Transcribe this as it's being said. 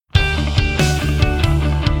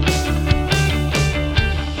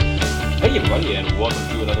everybody, and welcome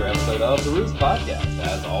to another episode of the Roost Podcast.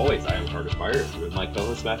 As always, I am Carter Myers with my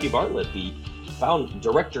co-host Matthew Bartlett, the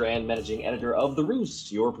director and managing editor of The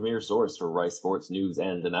Roost, your premier source for Rice sports news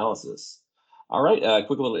and analysis. All right,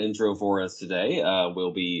 quick little intro for us today.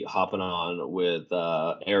 We'll be hopping on with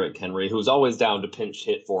Eric Henry, who's always down to pinch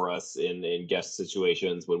hit for us in guest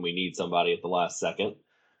situations when we need somebody at the last second.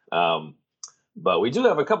 But we do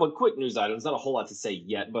have a couple of quick news items. Not a whole lot to say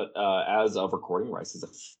yet, but as of recording, Rice has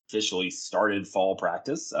officially started fall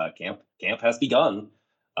practice. Camp has begun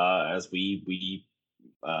as we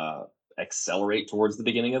accelerate towards the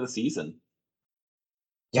beginning of the season.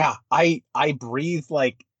 Yeah, I breathed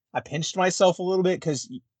like I pinched myself a little bit because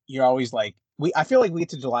you're always like I feel like we get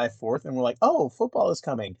to July 4th and we're like, oh, football is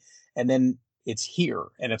coming, and then it's here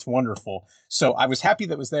and it's wonderful. So I was happy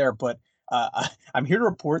that it was there, but I'm here to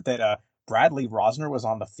report that Bradley Rosner was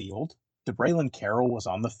on the field. DeBraylon Carroll was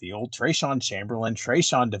on the field. Trayshawn Chamberlain,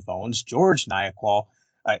 Trayshawn DeVones, George Nyakwal.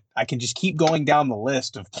 I can just keep going down the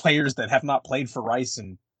list of players that have not played for Rice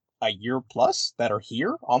in a year plus that are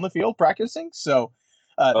here on the field practicing. So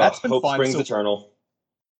that's been hope fun. Springs eternal.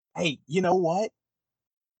 Hey, you know what?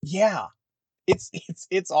 Yeah,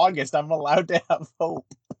 it's August. I'm allowed to have hope.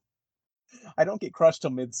 I don't get crushed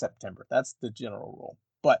till mid-September. That's the general rule.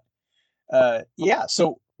 But yeah,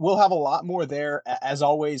 so we'll have a lot more there. As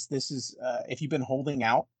always, this is if you've been holding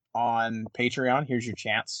out on Patreon, here's your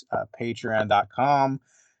chance.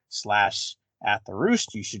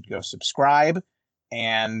 Patreon.com/@the-roost. You should go subscribe.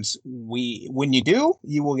 And when you do,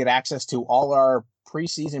 you will get access to all our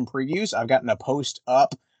preseason previews. I've gotten a post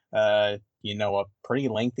up, a pretty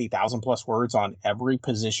lengthy 1,000+ words on every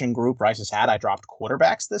position group Rice has had. I dropped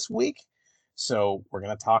quarterbacks this week. So we're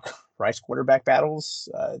going to talk Rice quarterback battles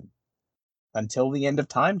until the end of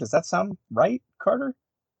time. Does that sound right, Carter?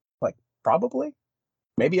 Like, probably?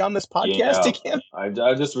 Maybe on this podcast again? I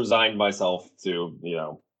just resigned myself to,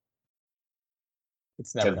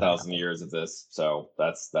 it's never 10,000 years of this. So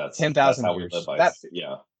that's 10,000 years.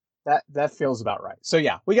 That feels about right. So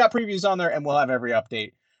yeah, we got previews on there, and we'll have every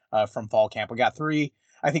update from fall camp. We got three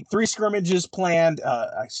scrimmages planned.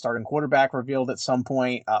 Starting quarterback revealed at some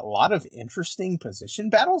point. A lot of interesting position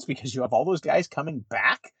battles because you have all those guys coming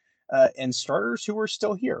back and starters who are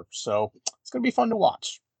still here. So it's going to be fun to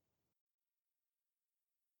watch.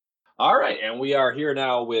 All right, and we are here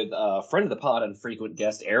now with a friend of the pod and frequent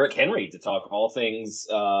guest, Eric Henry, to talk all things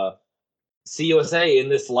CUSA in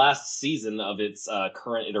this last season of its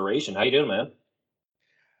current iteration. How you doing, man?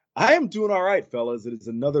 I am doing all right, fellas. It is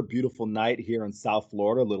another beautiful night here in South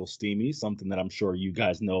Florida, a little steamy, something that I'm sure you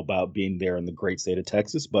guys know about being there in the great state of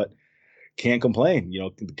Texas, but can't complain.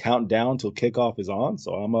 The countdown till kickoff is on,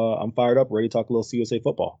 so I'm fired up, ready to talk a little CUSA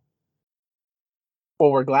football.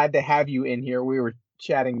 Well, we're glad to have you in here. We were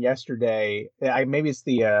chatting yesterday. Maybe it's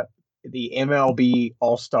the MLB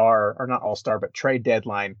All-Star, or not All-Star, but trade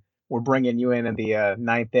deadline. We're bringing you in the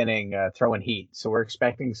ninth inning, throwing heat. So we're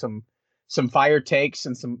expecting some fire takes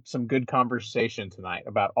and some good conversation tonight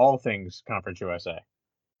about all things Conference USA.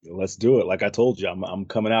 Let's do it. Like I told you, I'm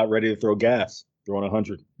coming out ready to throw gas, throwing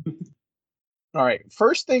 100. All right.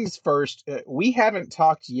 First things first, we haven't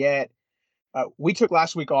talked yet. We took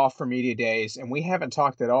last week off for media days, and we haven't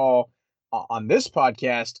talked at all on this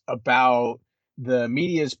podcast about the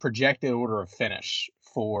media's projected order of finish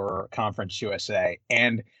for Conference USA.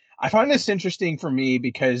 And I find this interesting for me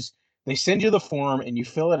because they send you the form and you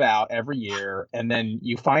fill it out every year, and then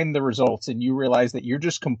you find the results and you realize that you're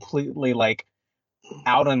just completely like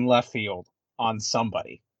out in left field on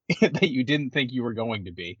somebody that you didn't think you were going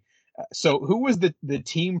to be. So who was the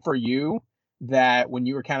team for you that when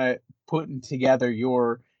you were kind of putting together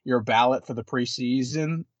your ballot for the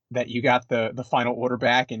preseason that you got the final order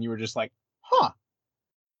back and you were just like,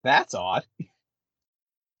 that's odd?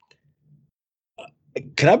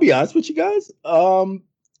 Can I be honest with you guys? I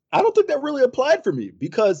don't think that really applied for me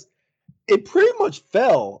because it pretty much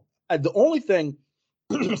fell. The only thing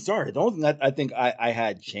that I think I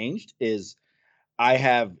had changed is I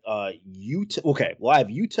have UTEP. Okay, well, I have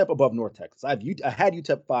UTEP above North Texas. I had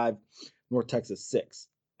UTEP 5, North Texas 6,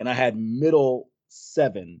 and I had Middle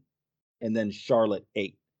 7, and then Charlotte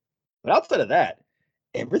 8. But outside of that,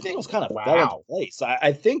 everything was kind of fell into place.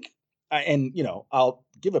 I think, I'll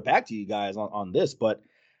give it back to you guys on this, but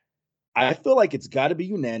I feel like it's got to be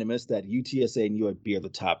unanimous that UTSA and UAB are the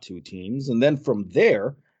top two teams. And then from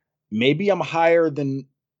there, maybe I'm higher than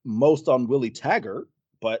most on Willie Taggart,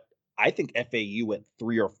 but I think FAU at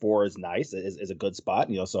 3 or 4 is nice, is a good spot.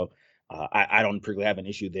 So I don't particularly have an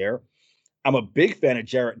issue there. I'm a big fan of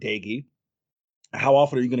Jarrett Dagey. how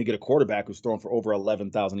often are you going to get a quarterback who's thrown for over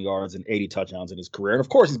 11,000 yards and 80 touchdowns in his career? And of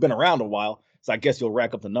course, he's been around a while, so I guess you'll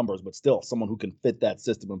rack up the numbers, but still someone who can fit that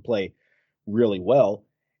system and play really well.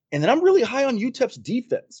 And then I'm really high on UTEP's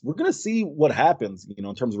defense. We're going to see what happens,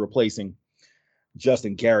 in terms of replacing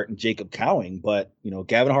Justin Garrett and Jacob Cowing. But,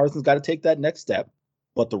 Gavin Harrison's got to take that next step.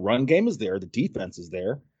 But the run game is there. The defense is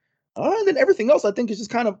there. And then everything else, I think, is just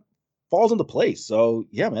kind of falls into place. So,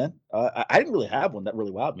 yeah, man, I didn't really have one that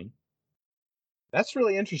really wowed me. That's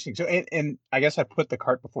really interesting. So, and I guess I put the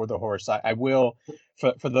cart before the horse. I will,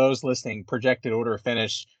 for those listening, projected order of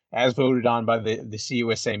finish as voted on by the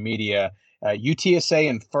CUSA media. UTSA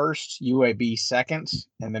in first, UAB second,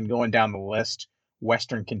 and then going down the list,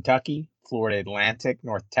 Western Kentucky, Florida Atlantic,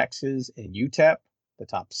 North Texas, and UTEP, the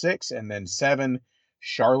top 6, and then 7,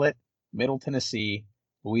 Charlotte, Middle Tennessee,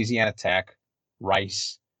 Louisiana Tech,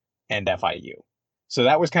 Rice, and FIU. So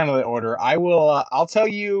that was kind of the order. I'll tell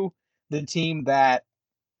you the team that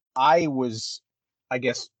I was, I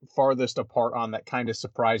guess, farthest apart on that kind of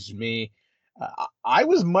surprised me. I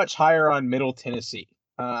was much higher on Middle Tennessee.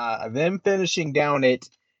 Them finishing down at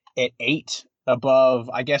 8 above,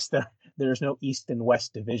 I guess there's no East and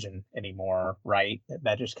West division anymore, right?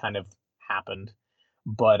 That just kind of happened.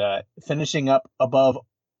 But finishing up above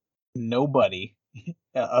nobody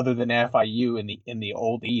other than FIU in the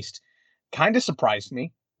old East kind of surprised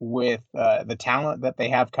me with the talent that they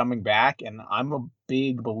have coming back. And I'm a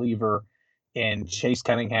big believer in Chase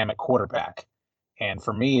Cunningham at quarterback. And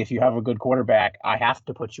for me, if you have a good quarterback, I have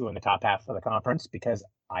to put you in the top half of the conference because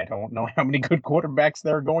I don't know how many good quarterbacks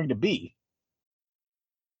there are going to be.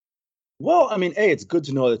 Well, I mean, it's good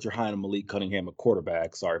to know that you're high on Malik Cunningham at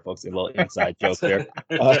quarterback. Sorry, folks, a little inside joke there.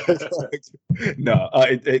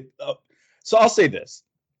 So I'll say this.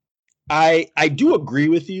 I do agree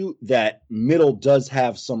with you that Middle does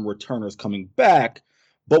have some returners coming back.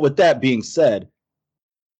 But with that being said,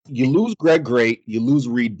 you lose Greg Great, you lose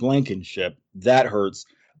Reed Blankenship. That hurts.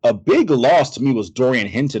 A big loss to me was Dorian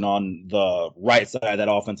Hinton on the right side of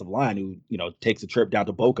that offensive line, who, takes a trip down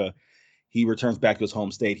to Boca. He returns back to his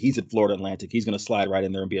home state. He's at Florida Atlantic. He's going to slide right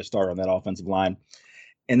in there and be a starter on that offensive line.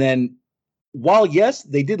 And then while, yes,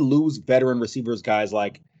 they did lose veteran receivers, guys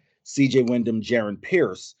like C.J. Wyndham, Jaron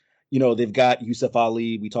Pierce, they've got Yusuf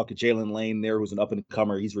Ali. We talked to Jalen Lane there, who's an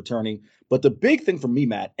up-and-comer. He's returning. But the big thing for me,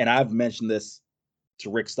 Matt, and I've mentioned this to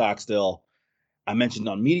Rick Stockstill, I mentioned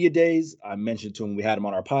on media days, I mentioned to him, we had him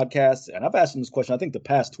on our podcast, and I've asked him this question, I think the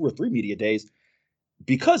past 2 or 3 media days,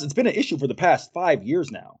 because it's been an issue for the past 5 years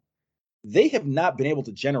now. They have not been able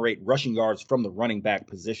to generate rushing yards from the running back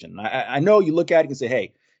position. I know you look at it and say,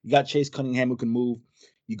 hey, you got Chase Cunningham who can move.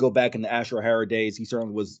 You go back in the Asher O'Hara days, he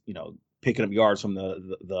certainly was, picking up yards from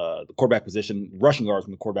the quarterback position, rushing yards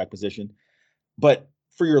from the quarterback position. But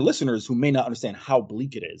for your listeners who may not understand how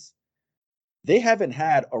bleak it is, they haven't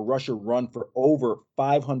had a rusher run for over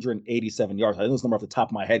 587 yards. I know this number off the top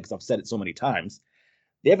of my head because I've said it so many times.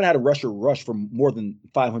 They haven't had a rusher rush for more than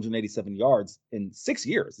 587 yards in 6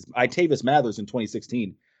 years. Itavis Mathers in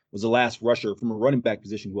 2016 was the last rusher from a running back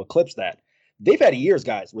position who eclipsed that. They've had years,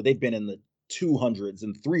 guys, where they've been in the 200s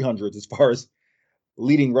and 300s as far as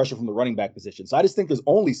leading rusher from the running back position. So I just think there's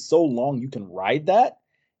only so long you can ride that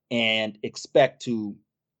and expect to,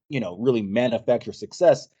 really manufacture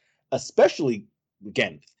success, especially,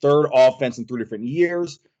 again, third offense in 3 different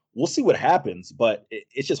years. We'll see what happens, but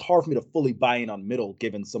it's just hard for me to fully buy in on Middle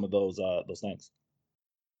given some of those things.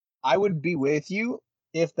 I would be with you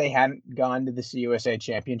if they hadn't gone to the CUSA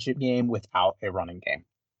championship game without a running game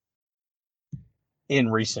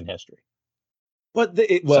in recent history. But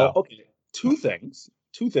okay, two things.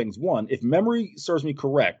 One, if memory serves me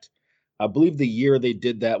correct, I believe the year they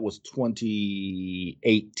did that was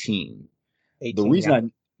 2018. The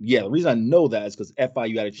reason I know that is because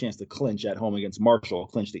FIU had a chance to clinch at home against Marshall,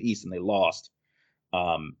 clinch the East, and they lost.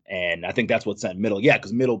 And I think that's what sent Middle. Yeah,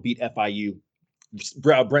 because Middle beat FIU.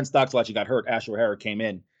 Brent Stockstill actually got hurt. Asher O'Hara came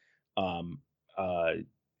in.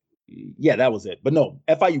 Yeah, that was it. But no,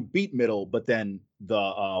 FIU beat Middle, but then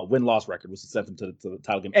the win-loss record was sent them to the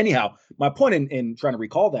title game. Anyhow, my point in trying to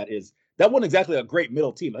recall that is that wasn't exactly a great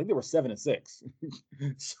Middle team. I think they were 7-6.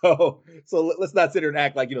 so let's not sit here and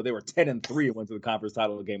act like they were 10-3 and went to the conference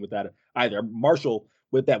title game with that either. Marshall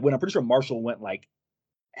with that win, I'm pretty sure Marshall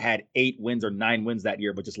had 8 wins or 9 wins that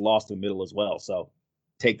year, but just lost to Middle as well. So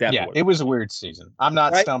take that. Yeah, it was a weird season. I'm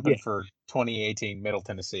not stumping for 2018 Middle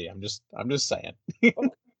Tennessee. I'm just saying. Okay.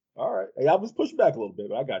 All right. Hey, I was pushing back a little bit,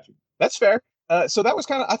 but I got you. That's fair. So that was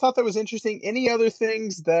I thought that was interesting. Any other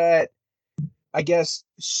things that I guess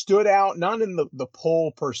stood out, not in the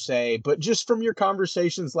poll per se, but just from your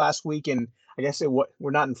conversations last week? And I guess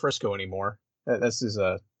we're not in Frisco anymore. This is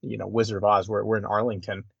Wizard of Oz. We're in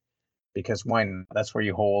Arlington because why not? That's where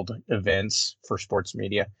you hold events for sports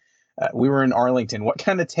media. We were in Arlington. What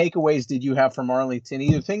kind of takeaways did you have from Arlington?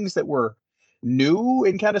 Either things that were new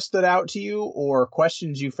and kind of stood out to you, or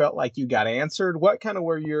questions you felt like you got answered? What kind of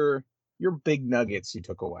were your big nuggets you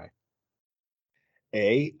took away?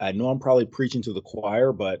 I know I'm probably preaching to the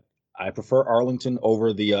choir, but I prefer Arlington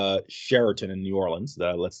over the Sheraton in New Orleans.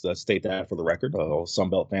 Let's state that for the record.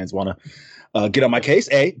 Sunbelt fans want to get on my case.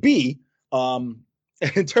 A, B.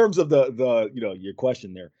 In terms of the your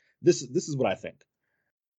question there, this is what I think.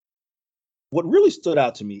 What really stood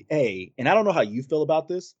out to me, and I don't know how you feel about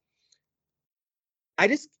this.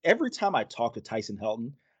 Every time I talk to Tyson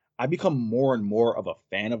Helton, I become more and more of a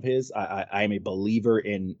fan of his. I am a believer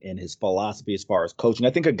in his philosophy as far as coaching. I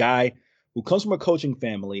think a guy who comes from a coaching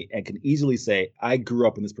family and can easily say, I grew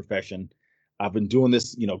up in this profession. I've been doing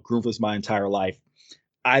this, groomless my entire life.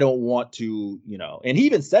 I don't want to, and he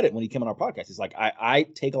even said it when he came on our podcast. He's like, I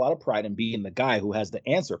take a lot of pride in being the guy who has the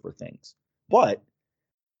answer for things. But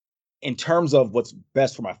in terms of what's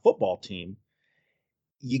best for my football team,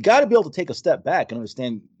 you got to be able to take a step back and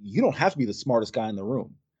understand you don't have to be the smartest guy in the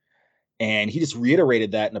room. And he just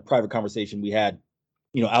reiterated that in a private conversation we had,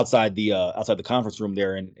 outside the conference room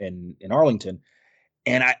there in Arlington.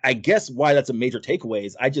 And I guess why that's a major takeaway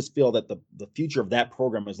is I just feel that the future of that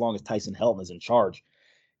program, as long as Tyson Helton is in charge,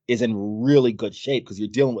 is in really good shape, because you're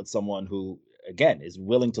dealing with someone who, again, is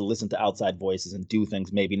willing to listen to outside voices and do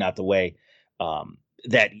things maybe not the way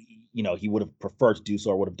that he would have preferred to do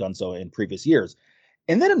so or would have done so in previous years.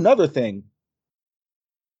 And then another thing,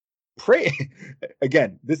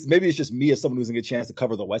 again, this maybe it's just me as someone who doesn't get a chance to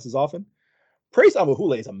cover the West as often. Praise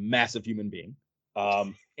Amahule is a massive human being.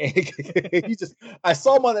 And I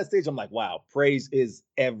saw him on that stage. I'm like, wow, Praise is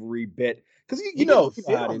every bit, because you know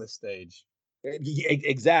how on the stage.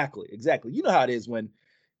 Exactly. You know how it is when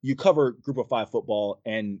you cover Group of 5 football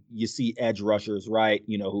and you see edge rushers, right?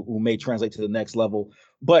 Who may translate to the next level,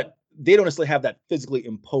 but they don't necessarily have that physically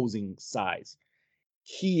imposing size.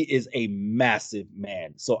 He is a massive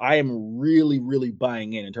man. So I am really, really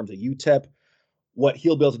buying in terms of UTEP, what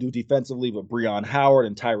he'll be able to do defensively with Breon Howard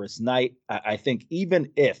and Tyrus Knight. I think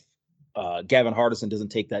even if Gavin Hardison doesn't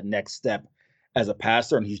take that next step as a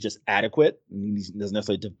passer and he's just adequate, and he doesn't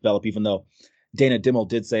necessarily develop, even though Dana Dimmel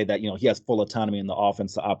did say that, he has full autonomy in the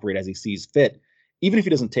offense to operate as he sees fit. Even if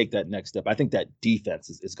he doesn't take that next step, I think that defense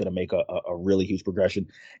is going to make a really huge progression.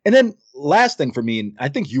 And then last thing for me, and I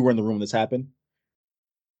think you were in the room when this happened,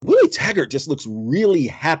 Willie Taggart just looks really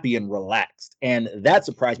happy and relaxed. And that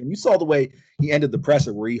surprised me. You saw the way he ended the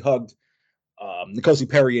presser where he hugged N'Kosi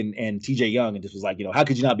Perry and TJ Young and just was like, how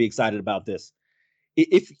could you not be excited about this?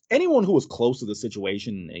 If anyone who was close to the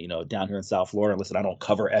situation, down here in South Florida, listen, I don't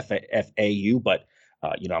cover FAU, but,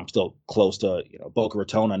 I'm still close to, Boca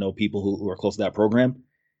Raton. I know people who are close to that program.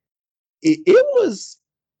 It was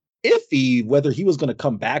iffy whether he was going to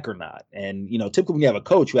come back or not. And, typically when you have a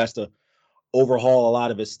coach who has to overhaul a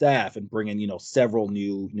lot of his staff and bring in, several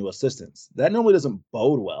new assistants, that normally doesn't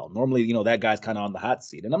bode well. Normally, that guy's kind of on the hot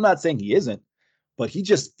seat. And I'm not saying he isn't, but he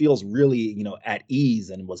just feels really, at ease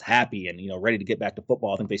and was happy and, ready to get back to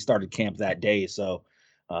football. I think they started camp that day. So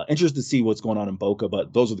interested to see what's going on in Boca,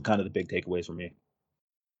 but those are the kind of the big takeaways for me.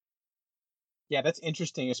 Yeah, that's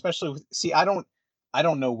interesting, especially I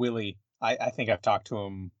don't know Willie. I think I've talked to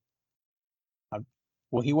him.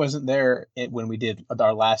 Well, he wasn't there when we did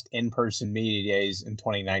our last in-person media days in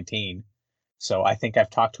 2019. So I think I've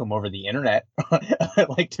talked to him over the internet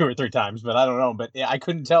like 2 or 3 times, but I don't know. But I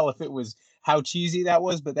couldn't tell if it was how cheesy that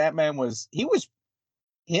was. But that man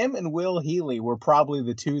him and Will Healy were probably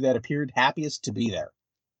the two that appeared happiest to be there.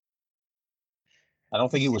 I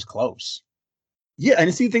don't think it was close. Yeah,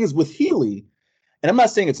 and see, the thing is with Healy, and I'm not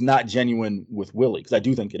saying it's not genuine with Willie, because I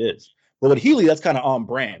do think it is. But with Healy, that's kind of on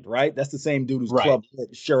brand, right? That's the same dude who's club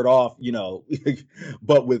shirt off,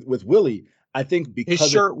 But with Willie, I think because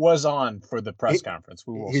his shirt was on for the press conference.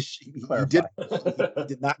 We will clarify. He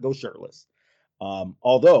did not go shirtless.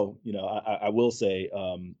 Although, I will say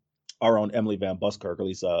our own Emily Van Buskirk, or at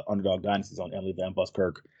least Underdog Dynasty's own Emily Van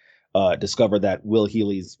Buskirk, discovered that Will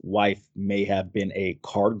Healy's wife may have been a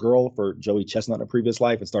card girl for Joey Chestnut in a previous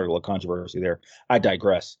life and started a little controversy there. I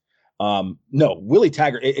digress. No, Willie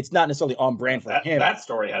Taggart, it's not necessarily on brand for him. That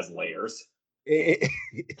story has layers.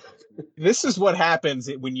 This is what happens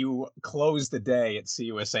when you close the day at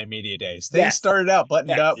CUSA Media Days. They started out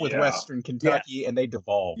buttoned up with Western Kentucky, and they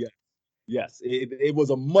devolved. Yes, it was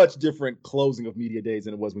a much different closing of Media Days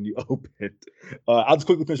than it was when you opened. I'll just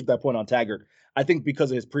quickly finish with that point on Taggart. I think because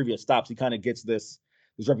of his previous stops, he kind of gets this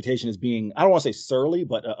reputation as being, I don't want to say surly,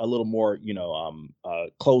 but a little more,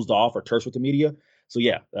 closed off or terse with the media. So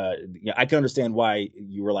yeah, I can understand why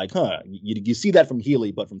you were like, huh? You see that from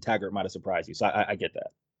Healy, but from Taggart might have surprised you. So I get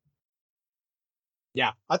that.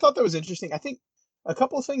 Yeah, I thought that was interesting. I think a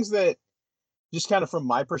couple of things that just kind of from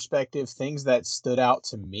my perspective, things that stood out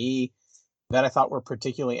to me that I thought were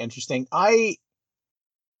particularly interesting. I'm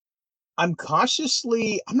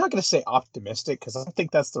cautiously, I'm not going to say optimistic because I don't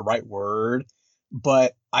think that's the right word,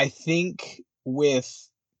 but I think with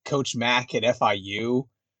Coach Mack at FIU,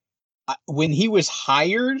 when he was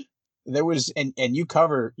hired, there was, and you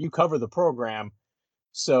cover the program,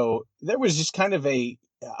 so there was just kind of I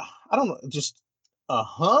don't know, just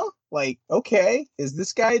like, okay, is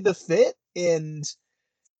this guy the fit? And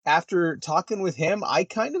after talking with him, I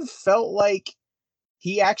kind of felt like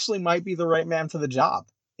he actually might be the right man for the job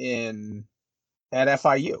in at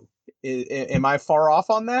FIU. Am I far off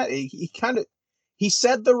on that? He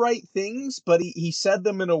said the right things, but he said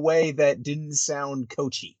them in a way that didn't sound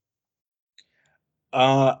coachy.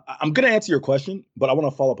 I'm going to answer your question, but I want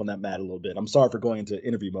to follow up on that, Matt, a little bit. I'm sorry for going into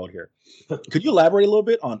interview mode here. Could you elaborate a little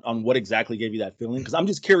bit on what exactly gave you that feeling? Because I'm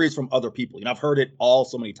just curious from other people. I've heard it all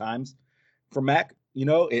so many times from Mac,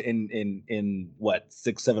 in what,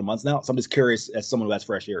 6-7 months now. So I'm just curious as someone who has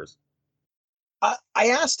fresh ears. I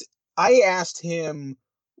asked him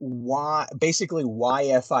why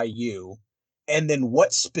FIU, and then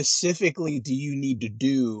what specifically do you need to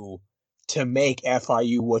do to make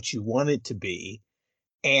FIU what you want it to be?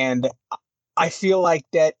 And I feel like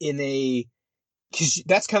that because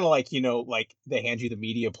that's kind of like, like they hand you the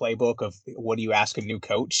media playbook of what do you ask a new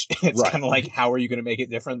coach? It's Right. kind of like, how are you going to make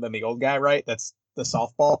it different than the old guy, right? That's the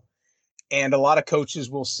softball. And a lot of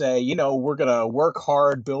coaches will say, we're going to work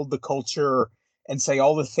hard, build the culture, and say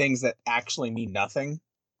all the things that actually mean nothing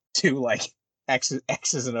to like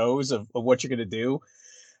X's and O's of what you're going to do.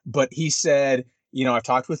 But he said, I've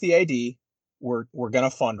talked with the AD. We're going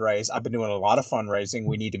to fundraise. I've been doing a lot of fundraising.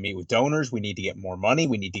 We need to meet with donors. We need to get more money.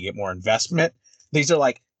 We need to get more investment. These are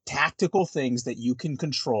like tactical things that you can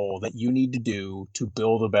control that you need to do to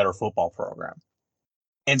build a better football program.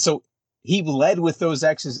 And so he led with those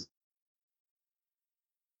X's.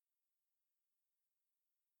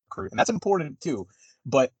 And that's important too.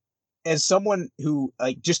 But as someone who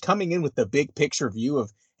like just coming in with the big picture view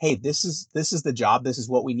of, hey, this is the job, this is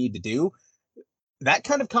what we need to do, that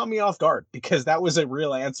kind of caught me off guard because that was a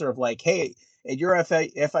real answer of like, hey, at your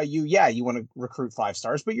FIU, yeah, you want to recruit 5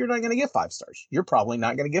 stars, but you're not going to get 5 stars. You're probably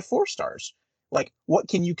not going to get 4 stars. Like, what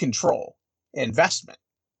can you control? Investment.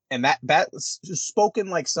 And that was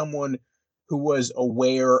spoken like someone who was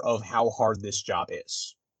aware of how hard this job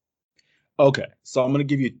is. Okay, so I'm going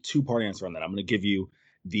to give you a 2-part answer on that. I'm going to give you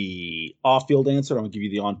the off-field answer. I'm going to give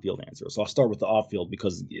you the on-field answer. So I'll start with the off-field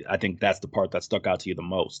because I think that's the part that stuck out to you the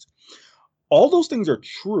most. All those things are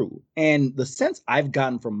true. And the sense I've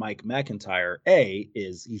gotten from Mike McIntyre, A,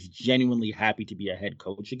 is he's genuinely happy to be a head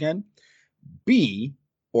coach again. B,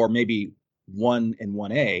 or maybe 1 and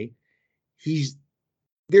 1A,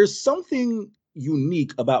 there's something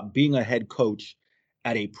unique about being a head coach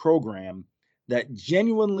at a program that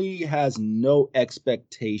genuinely has no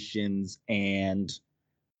expectations and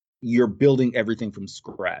you're building everything from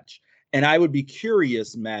scratch. And I would be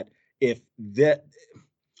curious, Matt, if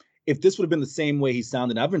this would have been the same way he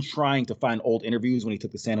sounded. I've been trying to find old interviews when he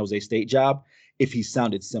took the San Jose State job, if he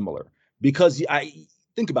sounded similar. Because I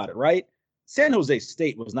think about it, right? San Jose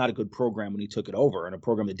State was not a good program when he took it over, and a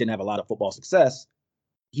program that didn't have a lot of football success.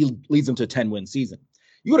 He leads them to a 10-win season.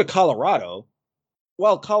 You go to Colorado.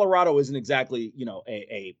 Well, Colorado isn't exactly,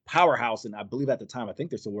 a powerhouse, and I believe at the time, I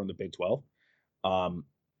think they're still in the Big 12, and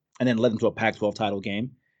then led them to a Pac-12 title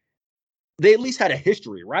game. They at least had a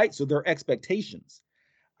history, right? So their expectations.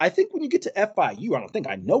 I think when you get to FIU,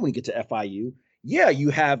 I know when you get to FIU, yeah, you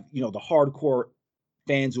have, the hardcore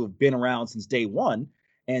fans who have been around since day one,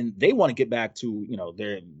 and they want to get back to,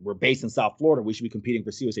 we're based in South Florida. We should be competing for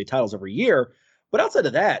CUSA titles every year. But outside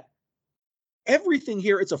of that, everything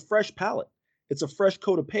here, it's a fresh palette. It's a fresh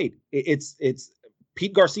coat of paint. It's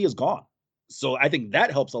Pete Garcia's gone. So I think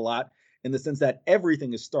that helps a lot in the sense that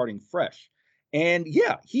everything is starting fresh. And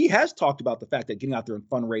yeah, he has talked about the fact that getting out there and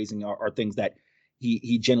fundraising are things that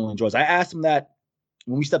he genuinely enjoys. I asked him that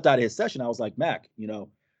when we stepped out of his session. I was like, Mac,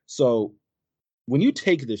 so when you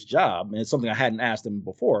take this job, and it's something I hadn't asked him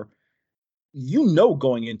before,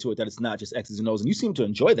 going into it that it's not just X's and O's, and you seem to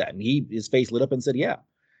enjoy that. And his face lit up and said, yeah.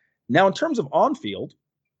 Now, in terms of on-field,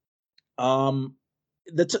 time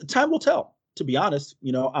will tell, to be honest.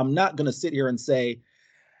 I'm not going to sit here and say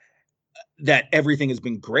that everything has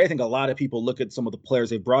been great. I think a lot of people look at some of the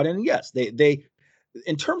players they've brought in. And yes, they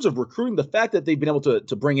in terms of recruiting, the fact that they've been able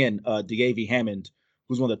to bring in DeAV Hammond,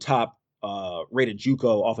 who's one of the top rated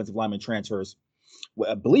JUCO offensive lineman transfers,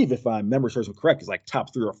 I believe, if my memory serves me correct, is like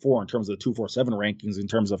top 3 or 4 in terms of the 247 rankings in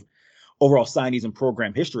terms of overall signees and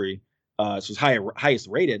program history. She's highest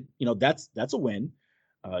rated. That's a win.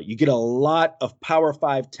 You get a lot of Power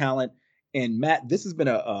 5 talent. And Matt, this has been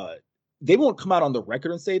they won't come out on the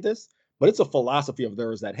record and say this, but it's a philosophy of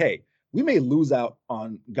theirs that, hey, we may lose out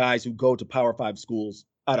on guys who go to Power 5 schools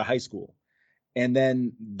out of high school. And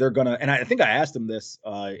then they're going to, and I think I asked them this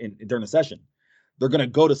during the session, they're going to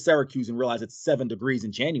go to Syracuse and realize it's 7 degrees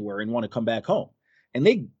in January and want to come back home. And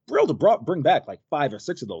they were able to bring back like 5 or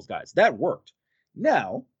 6 of those guys. That worked.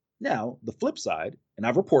 Now, the flip side, and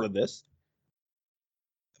I've reported this,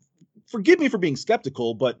 forgive me for being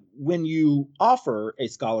skeptical, but when you offer a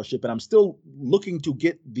scholarship, and I'm still looking to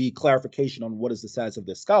get the clarification on what is the status of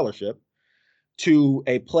this scholarship, to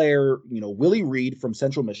a player, Willie Reed from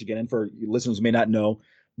Central Michigan. And for listeners who may not know,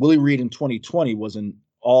 Willie Reed in 2020 was an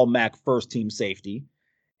all-MAC first-team safety.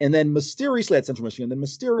 And then mysteriously at Central Michigan, then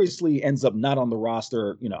mysteriously ends up not on the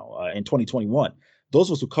roster, in 2021. Those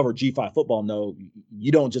of us who cover G5 football know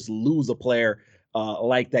you don't just lose a player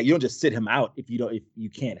like that. You don't just sit him out if you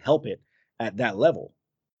can't help it at that level.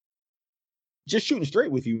 Just shooting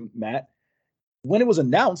straight with you, Matt, when it was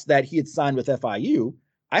announced that he had signed with FIU,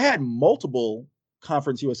 I had multiple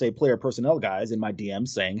Conference USA player personnel guys in my DMs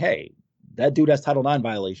saying, hey, that dude has Title IX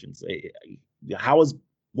violations.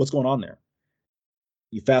 What's going on there?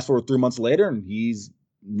 You fast forward 3 months later and he's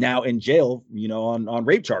now in jail, on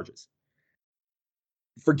rape charges.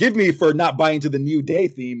 Forgive me for not buying into the New Day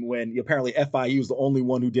theme when apparently FIU is the only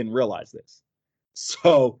one who didn't realize this.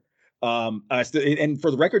 So, and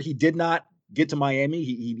for the record, he did not get to Miami.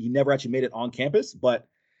 He never actually made it on campus, but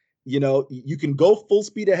you can go full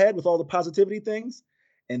speed ahead with all the positivity things.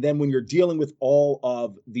 And then when you're dealing with all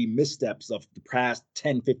of the missteps of the past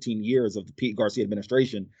 10, 15 years of the Pete Garcia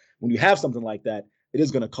administration, when you have something like that, it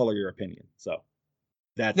is going to color your opinion. So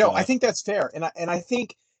that's I think that's fair. And I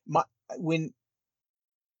think I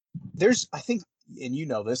think,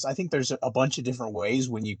 and this, I think there's a bunch of different ways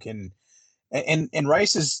when you can, and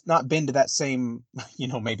Rice has not been to that same,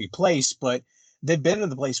 maybe place, but they've been to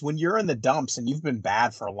the place when you're in the dumps and you've been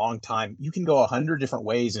bad for a long time. You can go 100 different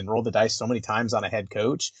ways and roll the dice so many times on a head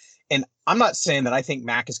coach. And I'm not saying that I think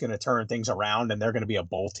Mac is going to turn things around and they're going to be a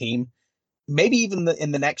bowl team, maybe even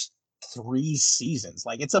in the next 3 seasons.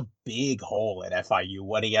 Like, it's a big hole at FIU,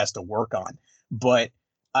 what he has to work on. But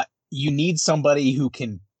you need somebody who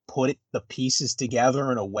can put the pieces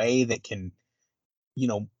together in a way that can,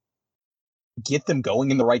 get them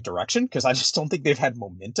going in the right direction. Because I just don't think they've had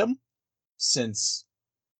momentum since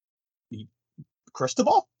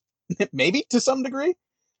Cristobal, maybe to some degree.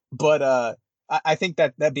 But I think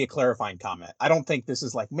that'd be a clarifying comment. I don't think this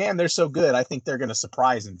is like, man, they're so good, I think they're going to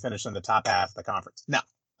surprise and finish in the top half of the conference. No,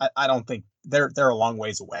 I don't think they're a long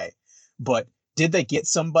ways away. But did they get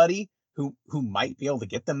somebody who might be able to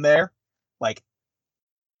get them there? Like,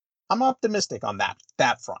 I'm optimistic on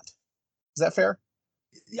that front. Is that fair?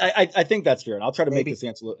 I think that's fair, and I'll try to make this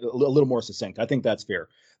answer a little more succinct. I think that's fair.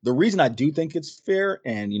 The reason I do think it's fair,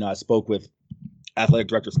 and I spoke with athletic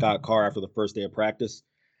director Scott Carr after the first day of practice.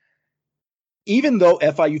 Even though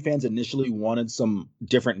FIU fans initially wanted some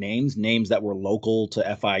different names that were local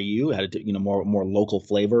to FIU, had more local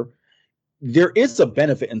flavor, there is a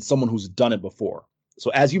benefit in someone who's done it before.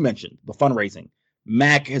 So as you mentioned, the fundraising,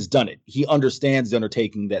 Mac has done it. He understands the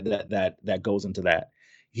undertaking that goes into that.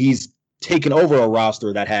 He's taken over a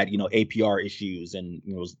roster that had, APR issues and,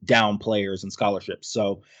 was down players and scholarships.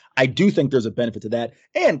 So I do think there's a benefit to that.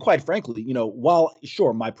 And quite frankly, while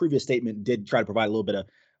sure, my previous statement did try to provide a little bit of,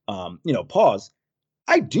 pause,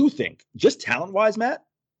 I do think just talent wise, Matt,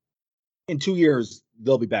 in 2 years,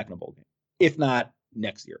 they'll be back in a bowl game, if not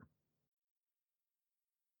next year.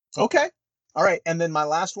 Okay. All right. And then my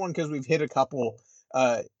last one, because we've hit a couple,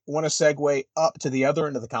 want to segue up to the other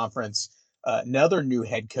end of the conference. Another new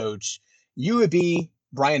head coach, UAB,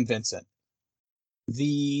 Brian Vincent.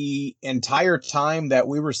 The entire time that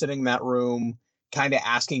we were sitting in that room, kind of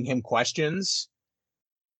asking him questions,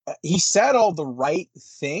 he said all the right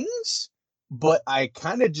things, but I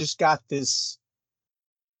kind of just got this,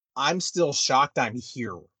 I'm still shocked I'm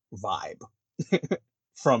here vibe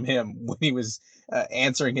from him when he was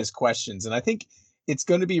answering his questions. And I think it's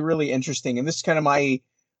going to be really interesting. And this is kind of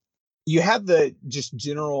you had the just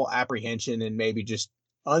general apprehension and maybe just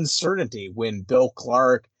uncertainty when Bill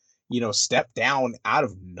Clark, stepped down out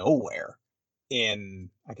of nowhere in,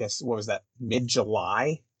 I guess, what was that,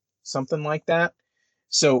 mid-July, something like that.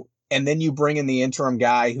 So, and then you bring in the interim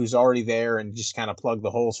guy who's already there and just kind of plug the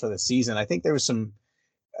holes for the season. I think there was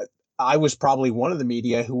I was probably one of the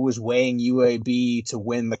media who was weighing UAB to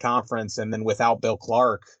win the conference. And then without Bill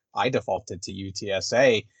Clark, I defaulted to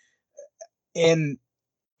UTSA. And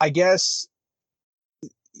I guess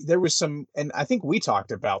there was some, and I think we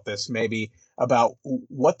talked about this maybe, about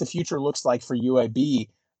what the future looks like for UAB.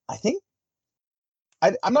 I think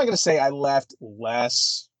I'm not going to say I left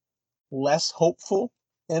less hopeful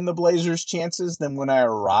in the Blazers' chances than when I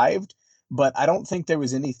arrived, but I don't think there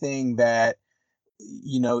was anything that,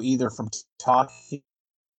 either from talking,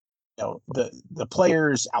 the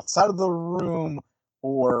players outside of the room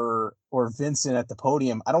or Vincent at the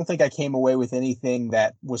podium. I don't think I came away with anything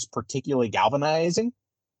that was particularly galvanizing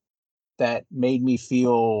that made me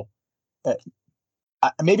feel that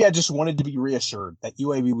maybe I just wanted to be reassured that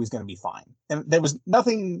UAB was going to be fine. And there was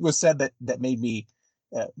nothing was said that made me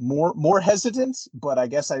more hesitant, but I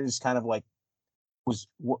guess I just kind of was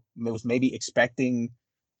maybe expecting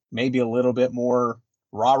maybe a little bit more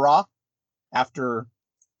rah-rah after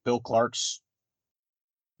Bill Clark's,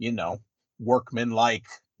 workman-like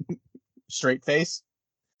straight face.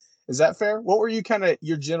 Is that fair? What were you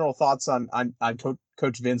your general thoughts on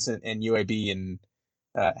Coach Vincent and UAB and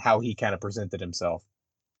how he kind of presented himself?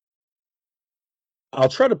 I'll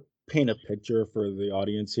try to paint a picture for the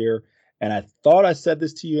audience here. And I thought I said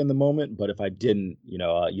this to you in the moment, but if I didn't,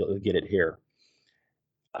 you'll get it here.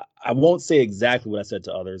 I won't say exactly what I said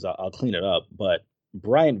to others. I'll clean it up. But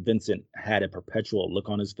Bryant Vincent had a perpetual look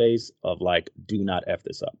on his face of do not F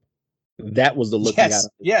this up. That was the look he had.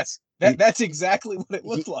 Yes. That's exactly what it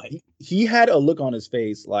looked like. He had a look on his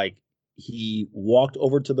face like he walked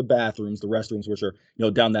over to the bathrooms, the restrooms, which are,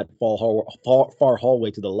 down that far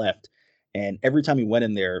hallway to the left. And every time he went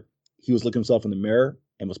in there, he was looking himself in the mirror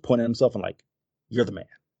and was pointing at himself and you're the man.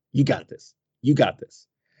 You got this. You got this.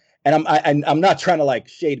 And I'm not trying to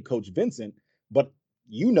shade Coach Vincent, but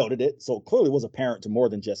you noted it. So clearly it was apparent to more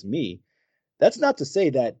than just me. That's not to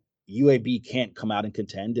say that UAB can't come out and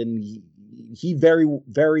contend. And he very,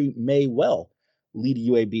 very may well lead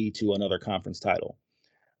UAB to another conference title.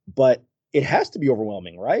 But it has to be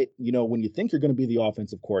overwhelming, right? When you think you're going to be the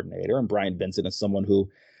offensive coordinator, and Bryant Vincent is someone who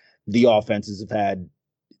the offenses have had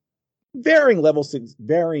varying levels,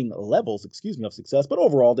 of success, but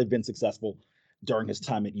overall they've been successful during his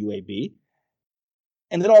time at UAB.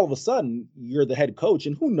 And then all of a sudden you're the head coach,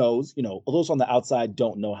 and who knows, those on the outside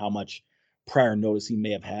don't know how much prior notice he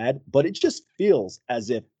may have had, but it just feels as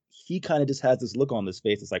if he kind of just has this look on his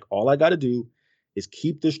face. It's all I got to do is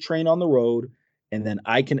keep this train on the road, and then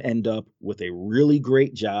I can end up with a really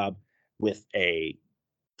great job with a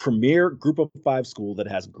premier group of 5 school that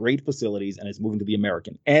has great facilities and is moving to the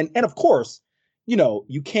American. And of course,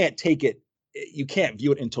 you can't take it, you can't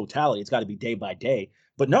view it in totality. It's got to be day by day.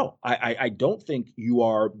 But no, I don't think you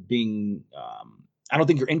are being, I don't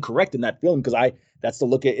think you're incorrect in that feeling, because that's the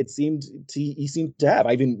look he seemed to have.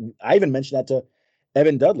 I even mentioned that to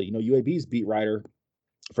Evan Dudley, UAB's beat writer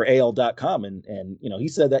for AL.com. And he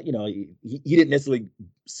said that, he didn't necessarily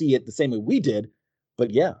see it the same way we did, but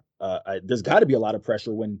yeah, there's got to be a lot of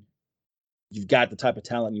pressure when you've got the type of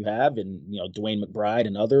talent you have, and Dwayne McBride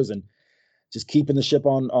and others, and just keeping the ship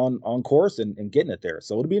on course and getting it there.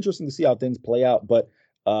 So it'll be interesting to see how things play out. But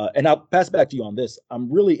and I'll pass back to you on this. I'm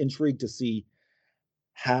really intrigued to see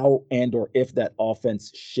how and or if that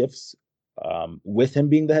offense shifts with him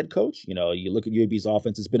being the head coach. You look at UAB's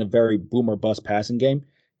offense; it's been a very boom or bust passing game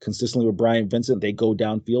consistently with Bryant Vincent. They go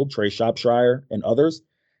downfield. Trey Shropshire and others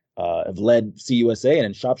have led CUSA, and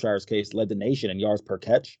in Shropshire's case, led the nation in yards per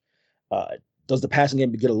catch. Does the passing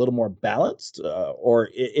game get a little more balanced, or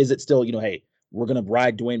is it still, hey, we're going to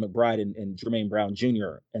ride Dwayne McBride and Jermaine Brown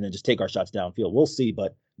Jr. and then just take our shots downfield? We'll see,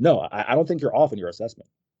 but no, I don't think you're off in your assessment.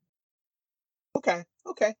 Okay,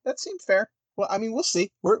 that seems fair. Well, I mean, we'll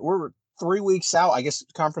see. We're 3 weeks out. I guess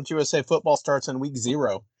Conference USA football starts on week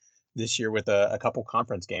 0 this year with a couple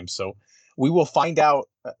conference games, so we will find out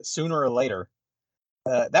sooner or later.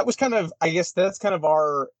 That was that's kind of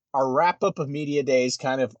our wrap up of media days,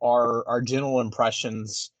 kind of our general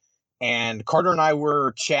impressions. And Carter and I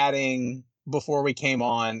were chatting before we came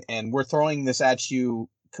on, and we're throwing this at you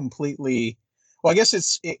completely. Well, I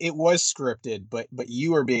guess it was scripted, but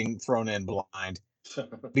you are being thrown in blind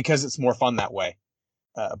because it's more fun that way.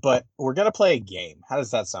 But we're gonna play a game. How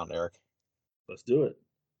does that sound, Eric? Let's do it.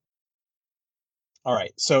 All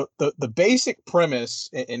right. So the basic premise,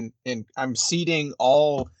 and I'm ceding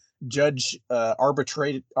all judge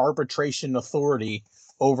arbitration authority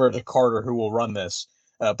over to Carter, who will run this.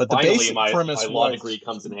 But the Finally, basic premise, my law degree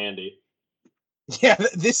comes in handy. Yeah,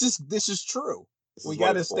 this is true. We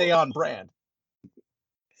got to stay on brand.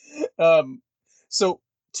 So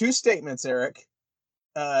 2 statements, Eric.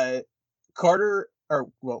 Carter,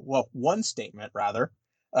 one statement rather.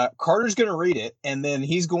 Carter's going to read it, and then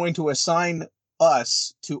he's going to assign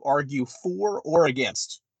us to argue for or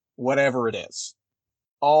against whatever it is.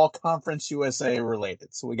 All Conference USA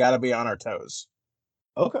related. So we got to be on our toes.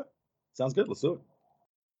 Okay. Sounds good. Let's do it.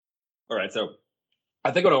 All right. So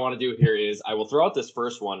I think what I want to do here is I will throw out this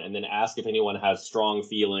first one and then ask if anyone has strong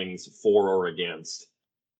feelings for or against.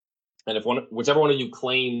 And if whichever one of you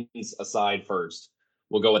claims a side first,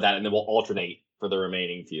 we'll go with that, and then we'll alternate for the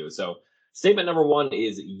remaining few. So statement number one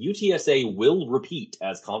is UTSA will repeat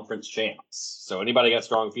as conference champs. So anybody got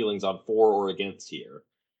strong feelings on for or against here?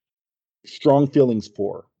 Strong feelings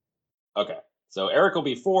for. Okay. So Eric will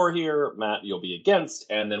be for here, Matt, you'll be against,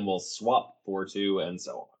 and then we'll swap 4-2 and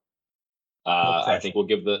so on. I think we'll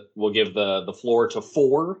give the floor to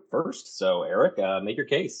for first. So Eric, make your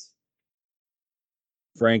case.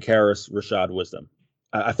 Frank Harris, Rashad Wisdom.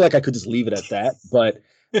 I feel like I could just leave it at that, but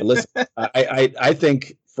listen, I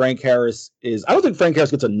think Frank Harris is. I don't think Frank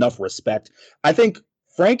Harris gets enough respect. I think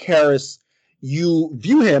Frank Harris, you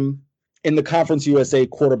view him in the Conference USA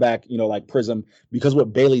quarterback, like prism, because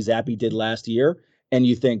what Bailey Zappi did last year, and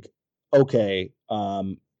you think, okay,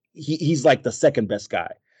 he's like the second best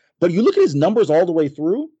guy. But you look at his numbers all the way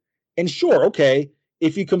through, and sure, okay,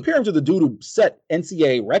 if you compare him to the dude who set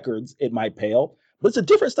NCAA records, it might pale. But it's a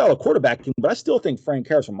different style of quarterbacking. But I still think Frank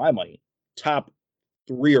Harris, for my money, top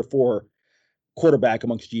 3 or 4 quarterback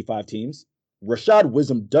amongst G5 teams. Rashad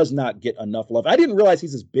Wisdom does not get enough love. I didn't realize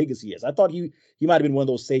he's as big as he is. I thought he might have been one of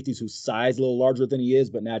those safeties whose size a little larger than he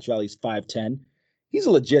is, but naturally he's 5'10". He's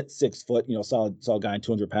a legit 6 foot, solid guy in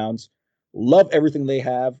 200 pounds. Love everything they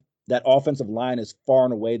have. That offensive line is far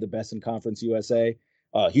and away the best in Conference USA.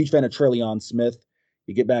 Huge fan of Tre'Leon Smith.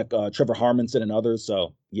 You get back Trevor Harmonson and others.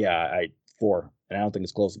 So yeah, 4. And I don't think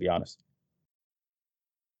it's close, to be honest.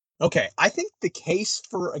 Okay, I think the case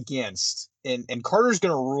for against, and Carter's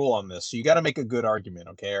going to rule on this, so you got to make a good argument,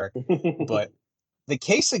 okay, Eric? But the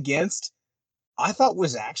case against, I thought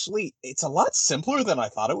was actually, it's a lot simpler than I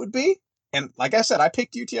thought it would be. And like I said, I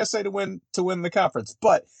picked UTSA to win the conference.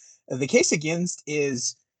 But the case against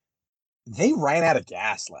is they ran out of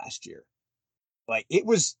gas last year. Like it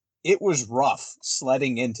was rough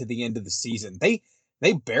sledding into the end of the season. They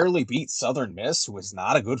barely beat Southern Miss, who was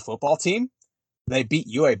not a good football team. They beat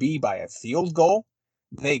UAB by a field goal.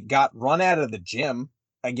 They got run out of the gym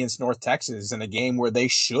against North Texas in a game where they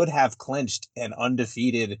should have clinched an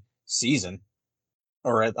undefeated season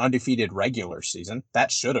or an undefeated regular season.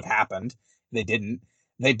 That should have happened. They didn't.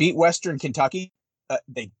 They beat Western Kentucky.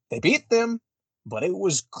 They beat them, but it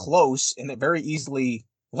was close, and it very easily,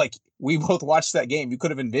 like, we both watched that game. You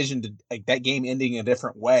could have envisioned that game ending a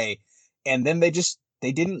different way. And then they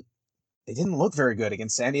didn't look very good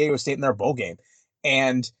against San Diego State in their bowl game.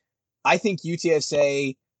 And I think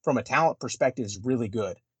UTSA, from a talent perspective, is really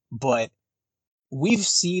good. But we've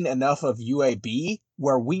seen enough of UAB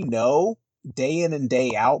where we know day in and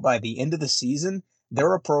day out, by the end of the season,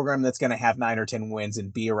 they're a program that's going to have 9 or 10 wins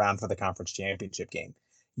and be around for the conference championship game.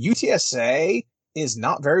 UTSA is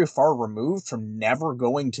not very far removed from they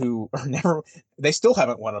still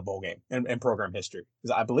haven't won a bowl game in program history.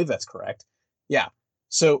 I believe that's correct. Yeah.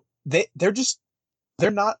 So they're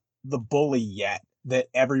not the bully yet that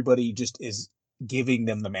everybody just is giving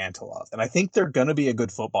them the mantle of. And I think they're going to be a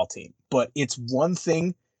good football team, but it's one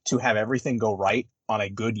thing to have everything go right on a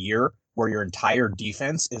good year where your entire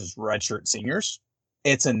defense is redshirt seniors.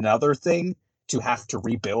 It's another thing to have to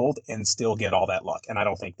rebuild and still get all that luck. And I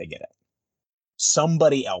don't think they get it.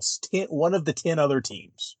 Somebody else, one of the 10 other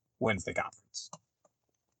teams wins the conference.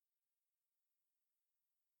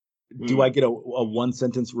 Do I get a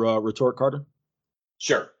one-sentence retort, Carter?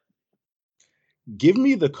 Sure. Give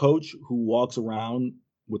me the coach who walks around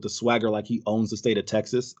with the swagger like he owns the state of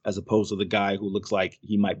Texas, as opposed to the guy who looks like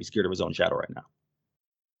he might be scared of his own shadow right now.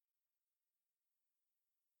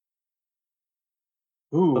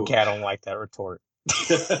 Ooh. Okay, I don't like that retort.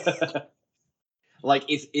 Like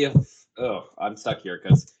I'm stuck here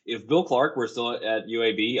because if Bill Clark were still at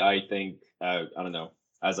UAB, I think I don't know,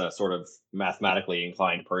 as a sort of mathematically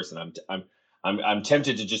inclined person, I'm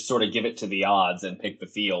tempted to just sort of give it to the odds and pick the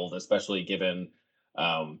field, especially given,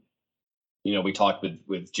 we talked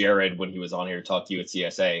with Jared when he was on here to talk to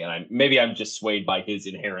UTSA, and I'm just swayed by his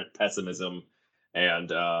inherent pessimism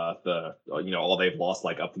and all they've lost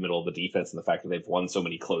like up the middle of the defense and the fact that they've won so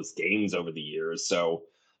many close games over the years. So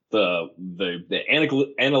the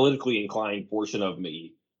analytically inclined portion of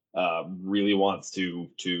me really wants to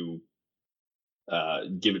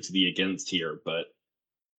give it to the against here, but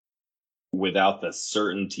without the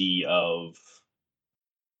certainty of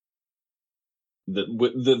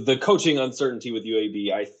the coaching uncertainty with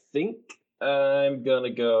UAB, I think I'm gonna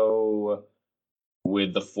go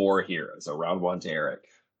with the 4 here. So round 1 to Eric.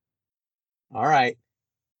 All right.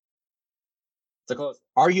 It's a close.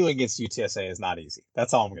 Arguing against UTSA is not easy.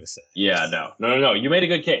 That's all I'm going to say. Yeah, no. You made a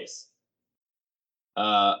good case.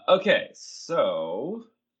 Okay, so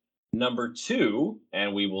number 2,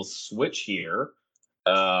 and we will switch here.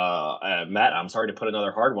 Matt, I'm sorry to put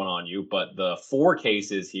another hard one on you, but the 4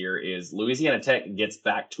 cases here is Louisiana Tech gets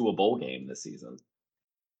back to a bowl game this season.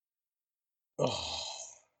 Oh.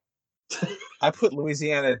 I put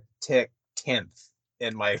Louisiana Tech 10th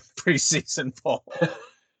in my preseason poll.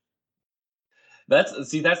 That's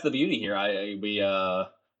the beauty here.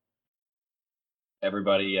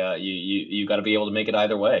 Everybody, you got to be able to make it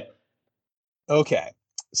either way. Okay,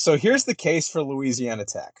 so here's the case for Louisiana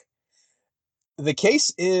Tech. The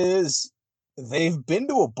case is they've been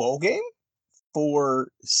to a bowl game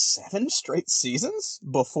for 7 straight seasons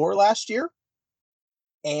before last year.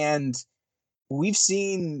 And we've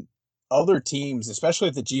seen other teams, especially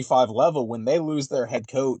at the G5 level, when they lose their head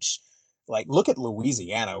coach, like look at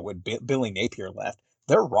Louisiana when Billy Napier left.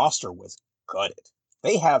 Their roster was gutted.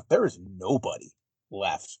 There is nobody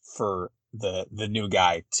left for the new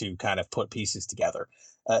guy to kind of put pieces together.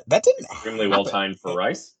 That didn't extremely well timed for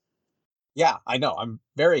Rice. Yeah, I know. I'm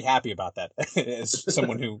very happy about that as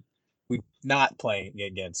someone who we not playing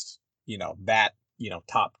against, that,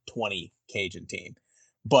 top 20 Cajun team.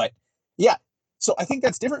 But yeah, so I think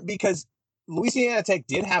that's different because Louisiana Tech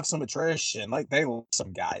did have some attrition, like they lost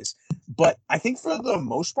some guys, but I think for the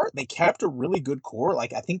most part, they kept a really good core.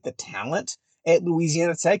 Like I think the talent at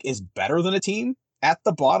Louisiana Tech is better than a team at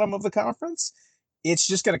the bottom of the conference. It's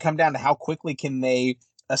just going to come down to how quickly can they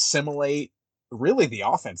assimilate really the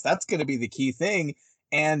offense. That's going to be the key thing.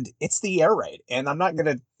 And it's the air raid. And I'm not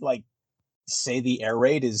going to say the air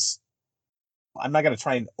raid is, I'm not going to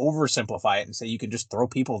try and oversimplify it and say you can just throw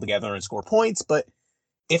people together and score points. But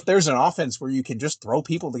if there's an offense where you can just throw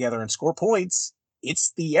people together and score points,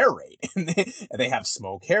 it's the air raid. They have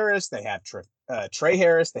Smoke Harris. They have Trey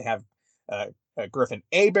Harris. They have Griffin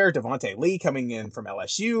Hebert, Devontae Lee coming in from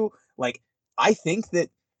LSU. I think that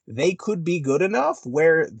they could be good enough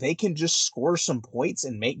where they can just score some points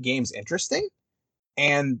and make games interesting.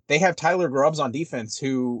 And they have Tyler Grubbs on defense,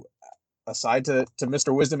 who, aside to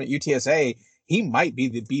Mr. Wisdom at UTSA, he might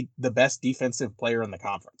be the best defensive player in the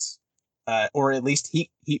conference. Or at least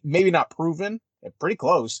he maybe not proven, pretty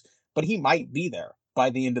close, but he might be there by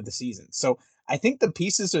the end of the season. So I think the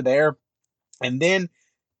pieces are there. And then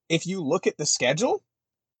if you look at the schedule,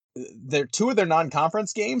 their 2 of their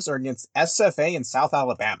non-conference games are against SFA and South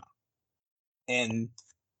Alabama. And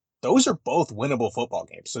those are both winnable football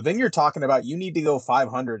games. So then you're talking about you need to go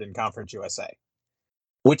 500 in Conference USA,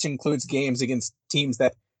 which includes games against teams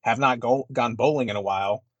that have not gone bowling in a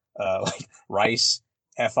while, like Rice,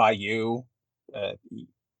 FIU.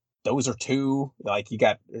 Those are 2. You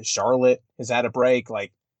got Charlotte has had a break.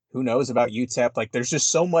 Who knows about UTEP? There's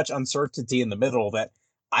just so much uncertainty in the middle that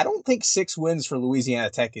I don't think 6 wins for Louisiana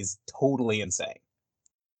Tech is totally insane.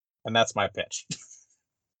 And that's my pitch.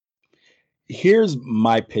 Here's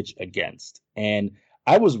my pitch against. And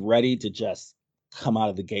I was ready to just come out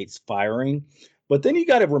of the gates firing. But then you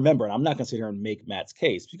got to remember, and I'm not going to sit here and make Matt's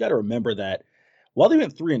case, but you got to remember that while they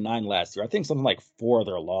went 3-9 last year, I think something like 4 of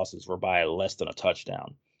their losses were by less than a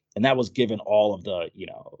touchdown. And that was given all of the,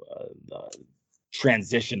 the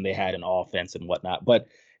transition they had in offense and whatnot. But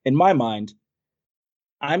in my mind,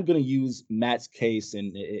 I'm going to use Matt's case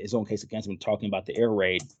and his own case against him, talking about the air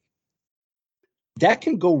raid. That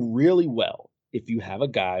can go really well if you have a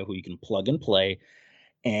guy who you can plug and play.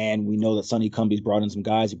 And we know that Sonny Cumbie's brought in some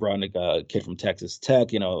guys. He brought in a kid from Texas Tech,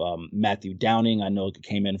 Matthew Downing, I know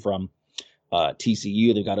came in from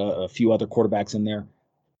TCU. They've got a few other quarterbacks in there.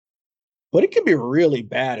 But it can be really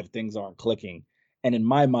bad if things aren't clicking. And in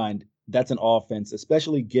my mind, that's an offense,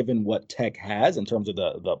 especially given what Tech has in terms of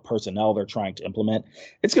the personnel they're trying to implement.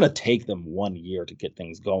 It's going to take them 1 year to get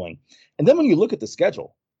things going. And then when you look at the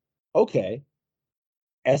schedule, okay,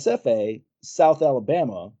 SFA, South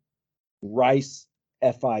Alabama, Rice,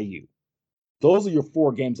 FIU. Those are your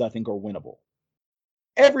 4 games I think are winnable.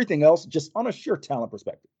 Everything else, just on a sheer talent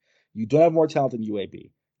perspective. You don't have more talent than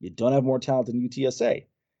UAB. You don't have more talent than UTSA.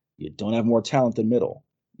 You don't have more talent than Middle.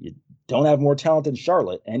 You don't have more talent than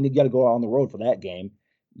Charlotte, and you got to go out on the road for that game.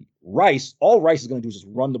 Rice, all Rice is going to do is just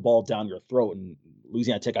run the ball down your throat. And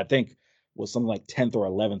Louisiana Tech, I think, was something like 10th or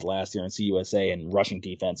 11th last year in CUSA and rushing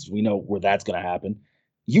defense. We know where that's going to happen.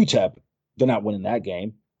 UTEP, they're not winning that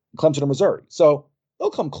game. Clemson or Missouri. So they'll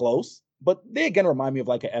come close, but they again remind me of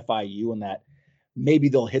like a FIU in that maybe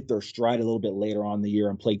they'll hit their stride a little bit later on in the year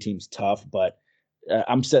and play teams tough, but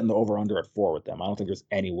I'm setting the over-under at 4 with them. I don't think there's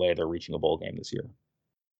any way they're reaching a bowl game this year.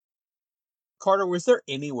 Carter, was there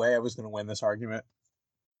any way I was going to win this argument?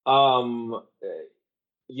 Um,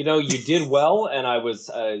 you did well, and I was,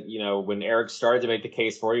 when Eric started to make the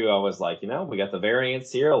case for you, I was like, we got the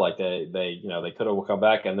variance here. Like they could have come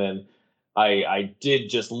back, and then I did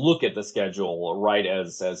just look at the schedule right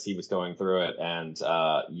as he was going through it, and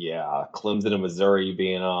yeah, Clemson and Missouri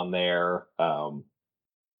being on there.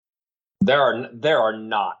 There are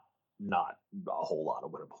not a whole lot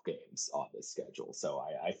of winnable games on this schedule, so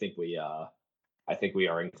I think we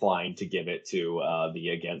are inclined to give it to the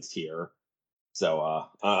against here. So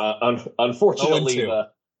unfortunately, 0-2.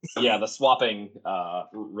 the swapping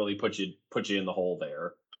really put you in the hole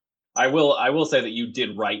there. I will say that you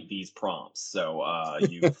did write these prompts, so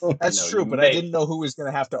you That's true, but I didn't know who was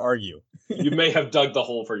going to have to argue. you may have dug the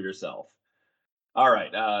hole for yourself. All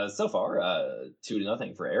right, so far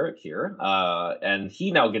 2-0 for Eric here, and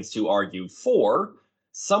he now gets to argue for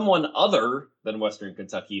someone other than Western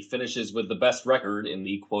Kentucky finishes with the best record in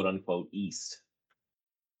the quote unquote East.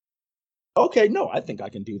 Okay, no, I think I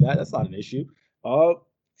can do that. That's not an issue.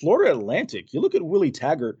 Florida Atlantic. You look at Willie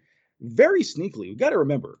Taggart very sneakily. You got to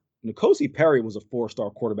remember, N'Kosi Perry was a 4-star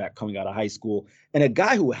quarterback coming out of high school and a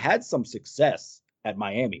guy who had some success at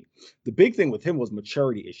Miami. The big thing with him was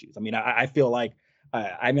maturity issues. I mean, I feel like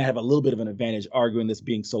I may have a little bit of an advantage arguing this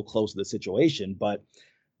being so close to the situation, but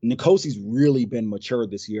N'Kosi's really been matured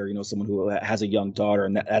this year. Someone who has a young daughter,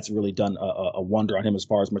 and that's really done a wonder on him as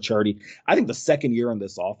far as maturity. I think the second year on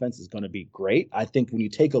this offense is going to be great. I think when you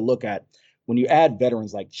take a look at when you add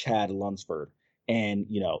veterans like Chad Lunsford and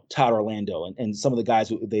Todd Orlando and some of the guys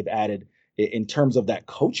who they've added in terms of that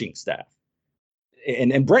coaching staff,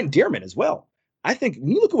 and Brent Dearman as well. I think when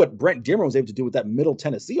you look at what Brent Dearman was able to do with that Middle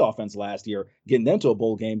Tennessee offense last year, getting them to a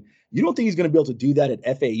bowl game, you don't think he's going to be able to do that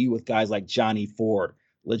at FAU with guys like Johnny Ford,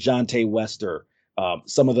 LeJontay Wester,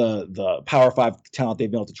 some of the Power 5 talent they've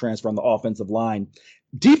been able to transfer on the offensive line.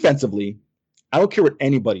 Defensively, I don't care what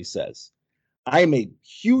anybody says. I am a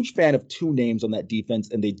huge fan of two names on that defense,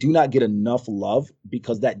 and they do not get enough love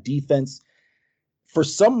because that defense, for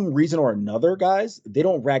some reason or another, guys, they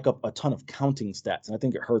don't rack up a ton of counting stats, and I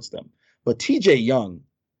think it hurts them. But TJ Young,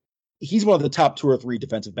 he's one of the top 2 or 3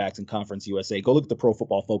 defensive backs in Conference USA. Go look at the Pro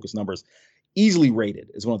Football Focus numbers. Easily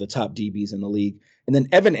rated as one of the top DBs in the league. And then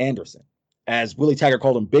Evan Anderson, as Willie Taggart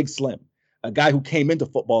called him, Big Slim, a guy who came into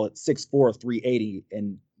football at 6'4", 380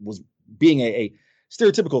 and was being a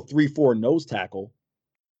stereotypical 3-4 nose tackle.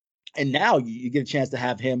 And now you get a chance to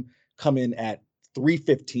have him come in at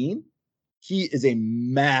 315. He is a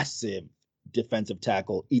massive defensive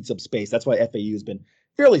tackle, eats up space. That's why FAU has been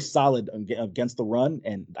fairly solid against the run,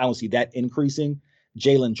 and I don't see that increasing.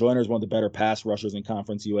 Jalen Joyner is one of the better pass rushers in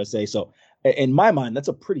Conference USA. So in my mind, that's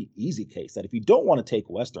a pretty easy case that if you don't want to take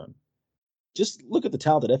Western, just look at the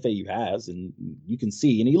talent that FAU has, and you can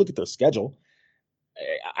see, and you look at their schedule,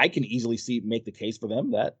 I can easily make the case for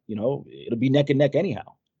them that, it'll be neck and neck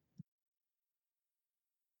anyhow.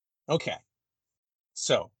 Okay.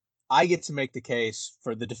 So I get to make the case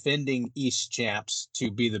for the defending East champs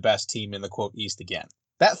to be the best team in the quote East again.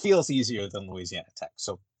 That feels easier than Louisiana Tech.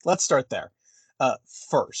 So let's start there.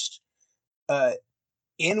 First,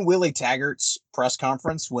 in Willie Taggart's press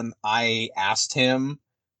conference, when I asked him,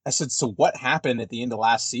 I said, so what happened at the end of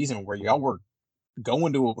last season where y'all were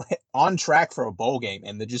going on track for a bowl game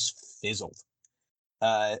and they just fizzled?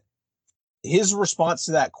 His response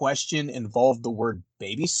to that question involved the word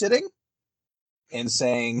babysitting and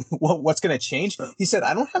saying, well, what's going to change? He said,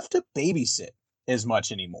 I don't have to babysit as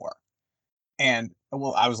much anymore. And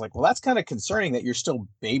I was like, well, that's kind of concerning that you're still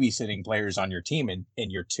babysitting players on your team in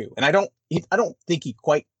year 2. And I don't think he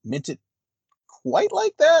quite meant it quite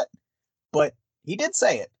like that, but he did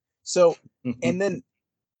say it. So, and then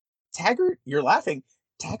Taggart, you're laughing.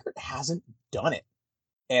 Taggart hasn't done it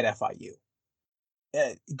at FIU.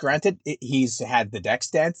 Granted, he's had the deck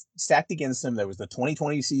stacked against him. There was the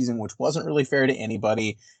 2020 season, which wasn't really fair to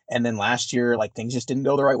anybody. And then last year, things just didn't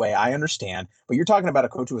go the right way. I understand. But you're talking about a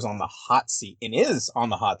coach who was on the hot seat and is on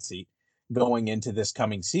the hot seat going into this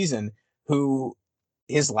coming season, who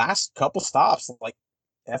his last couple stops, like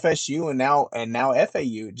FSU and now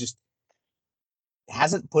FAU, just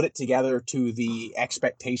hasn't put it together to the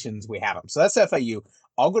expectations we have him. So that's FAU.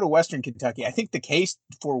 I'll go to Western Kentucky. I think the case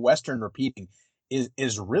for Western repeating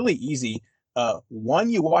is really easy. One,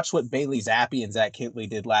 you watch what Bailey Zappi and Zach Kitley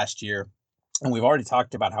did last year, and we've already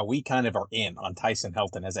talked about how we kind of are in on Tyson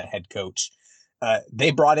Helton as a head coach.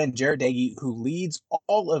 They brought in Jared Dagey, who leads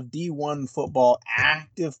all of D1 football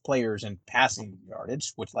active players in passing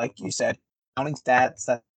yardage, which, like you said, counting stats,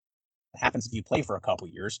 that happens if you play for a couple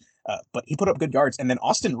years. But he put up good yards. And then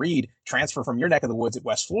Austin Reed, transfer from your neck of the woods at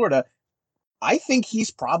West Florida, I think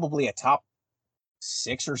he's probably a top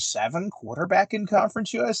 6 or 7 quarterback in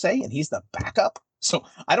Conference USA, and he's the backup. So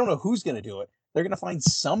I don't know who's going to do it. They're going to find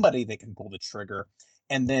somebody that can pull the trigger.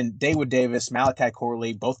 And then David Davis, Malachi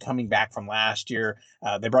Corley, both coming back from last year.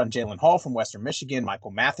 They brought in Jalen Hall from Western Michigan,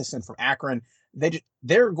 Michael Matheson from Akron.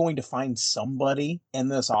 They're going to find somebody in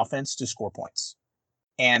this offense to score points.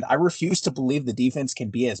 And I refuse to believe the defense can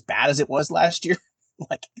be as bad as it was last year.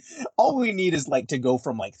 Like, all we need is to go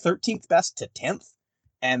from 13th best to 10th.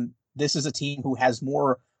 And this is a team who has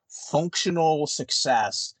more functional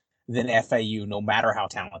success than FAU, no matter how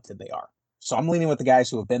talented they are. So I'm leaning with the guys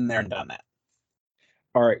who have been there and done that.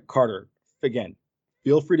 All right, Carter, again,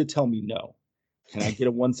 feel free to tell me no. Can I get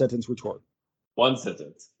a one-sentence retort? One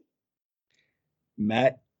sentence.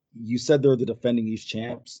 Matt, you said they're the defending East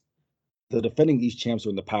champs. The defending East champs are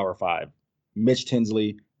in the Power Five. Mitch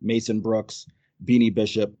Tinsley, Mason Brooks, Beanie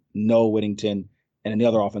Bishop, Noah Whittington, and any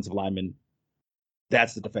other offensive lineman.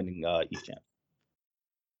 That's the defending East champ.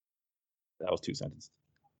 That was 2 sentences.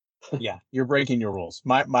 Yeah, you're breaking your rules.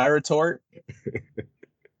 My retort.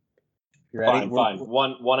 You ready? Fine.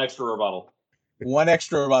 One extra rebuttal. One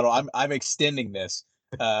extra rebuttal. I'm extending this.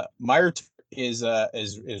 My retort is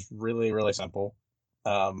really, really simple.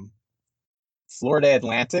 Florida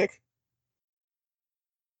Atlantic.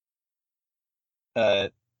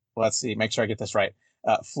 Let's see. Make sure I get this right.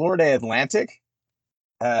 Florida Atlantic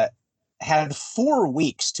had 4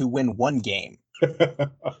 weeks to win one game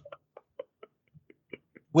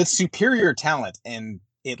with superior talent in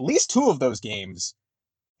at least 2 of those games,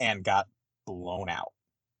 and got blown out.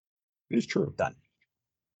 It's true. Done.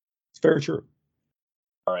 It's very true.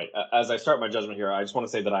 All right. As I start my judgment here, I just want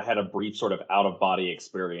to say that I had a brief sort of out-of-body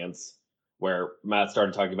experience where Matt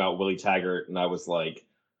started talking about Willie Taggart, and I was like,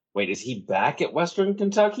 wait, is he back at Western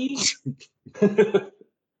Kentucky?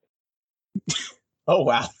 Oh,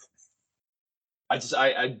 wow. It's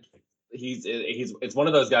one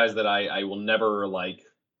of those guys that I will never,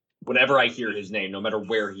 whenever I hear his name, no matter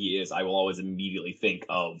where he is, I will always immediately think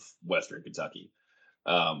of Western Kentucky.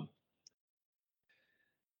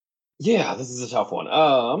 Yeah, this is a tough one.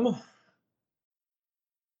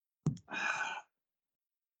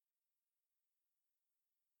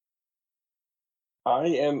 I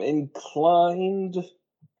am inclined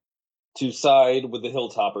to side with the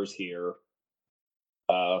Hilltoppers here.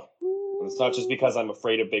 It's not just because I'm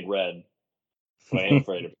afraid of Big Red, but I am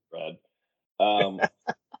afraid of Big Red.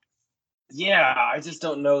 Yeah, I just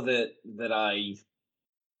don't know that I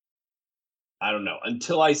don't know.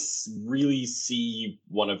 Until I really see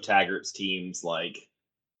one of Taggart's teams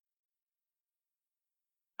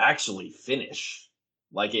actually finish.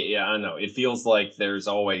 I don't know. It feels like there's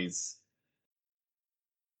always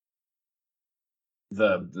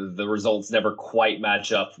the results never quite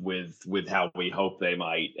match up with how we hope they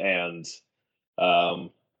might. And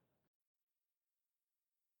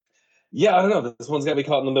yeah, I don't know. This one's got to be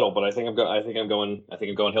caught in the middle, but I think I'm going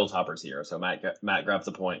Hilltoppers here. So Matt grabs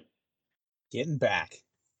a point. Getting back.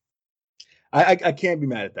 I can't be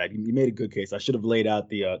mad at that. You made a good case. I should have laid out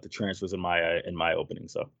the transfers in my opening,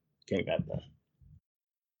 so can't be mad at that.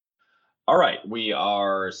 All right, we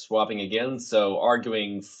are swapping again. So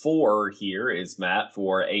arguing for here is Matt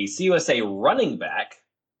for a CUSA running back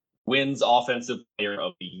wins Offensive Player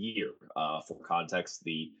of the Year. For context,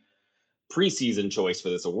 the preseason choice for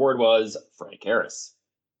this award was Frank Harris.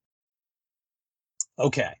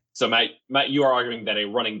 Okay. So Matt, you are arguing that a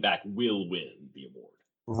running back will win the award.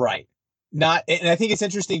 Right. And I think it's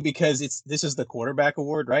interesting because this is the quarterback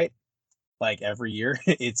award, right? Every year,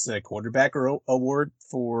 it's a quarterback award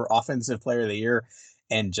for Offensive Player of the Year,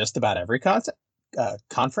 and just about every conference.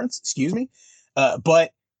 Excuse me,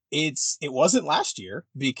 but it wasn't last year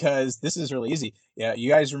because this is really easy. Yeah, you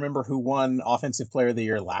guys remember who won Offensive Player of the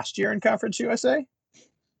Year last year in Conference USA?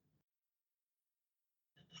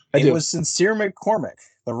 It was Sincere McCormick,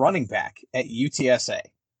 the running back at UTSA.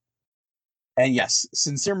 And yes,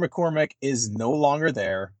 Sincere McCormick is no longer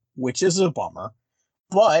there, which is a bummer,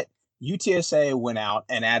 but UTSA went out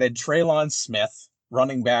and added Traylon Smith,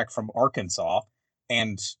 running back from Arkansas.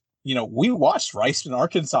 And, we watched Rice in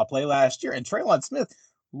Arkansas play last year, and Traylon Smith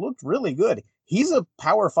looked really good. He's a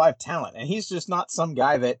Power 5 talent, and he's just not some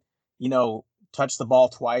guy that, touched the ball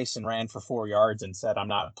twice and ran for 4 yards and said, I'm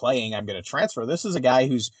not playing, I'm going to transfer. This is a guy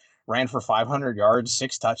who's ran for 500 yards,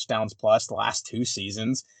 6 touchdowns plus the last 2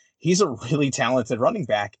 seasons. He's a really talented running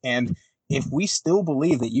back, and if we still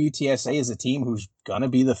believe that UTSA is a team who's going to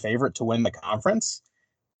be the favorite to win the conference,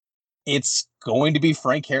 it's going to be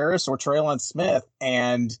Frank Harris or Traylon Smith.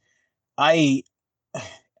 And I'm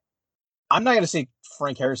not going to say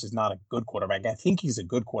Frank Harris is not a good quarterback. I think he's a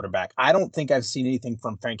good quarterback. I don't think I've seen anything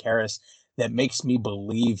from Frank Harris that makes me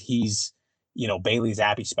believe he's, Bailey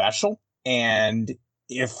Zappi special. And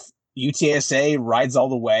if UTSA rides all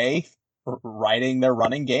the way, riding their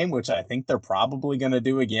running game, which I think they're probably going to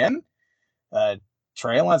do again,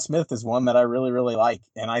 Treylon Smith is one that I really, really like.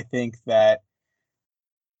 And I think that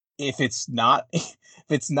if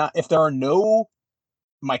there are no,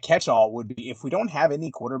 my catch-all would be if we don't have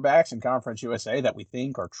any quarterbacks in Conference USA that we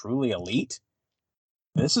think are truly elite,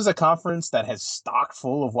 this is a conference that has stocked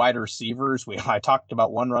full of wide receivers. I talked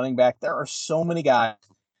about one running back. There are so many guys,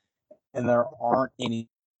 and there aren't any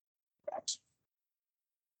backs.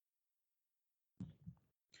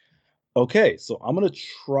 Okay, so I'm going to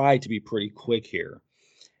try to be pretty quick here.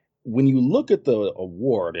 When you look at the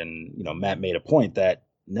award, and Matt made a point that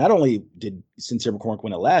not only did Sincere McCormick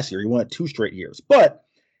win it last year, he won it 2 straight years, but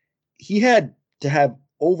he had to have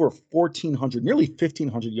over 1,400, nearly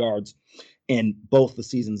 1,500 yards in both the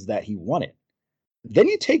seasons that he won it. Then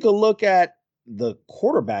you take a look at the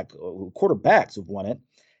quarterbacks who've won it,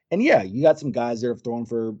 and yeah, you got some guys there throwing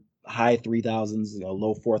for high 3,000s,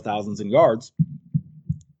 low 4,000s in yards,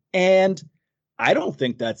 and I don't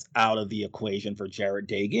think that's out of the equation for Jarret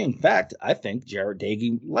Doege. In fact, I think Jarret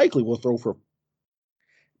Doege likely will throw for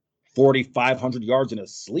 4,500 yards in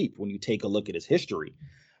his sleep when you take a look at his history.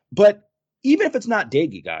 But even if it's not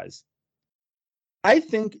Doege, guys, I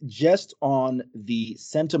think just on the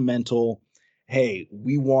sentimental, hey,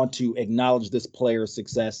 we want to acknowledge this player's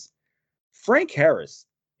success, Frank Harris,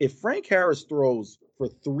 if Frank Harris throws for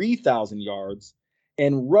 3,000 yards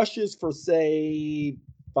and rushes for, say,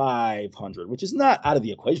 500, which is not out of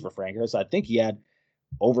the equation for Frank Harris. I think he had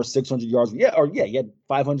over 600 yards. He had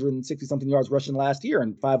 560 something yards rushing last year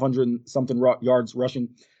and 500 something yards rushing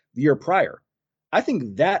the year prior. I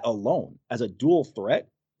think that alone as a dual threat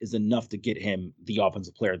is enough to get him the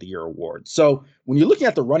Offensive Player of the Year award. So when you're looking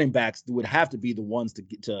at the running backs, who would have to be the ones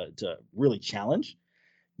to really challenge.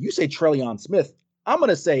 You say Treylon Smith, I'm going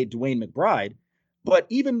to say Dwayne McBride, but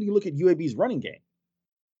even you look at UAB's running game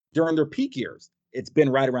during their peak years, it's been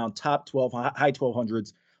right around top 12, high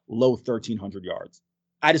 1,200s, low 1,300 yards.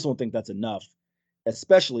 I just don't think that's enough,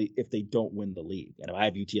 especially if they don't win the league. And if I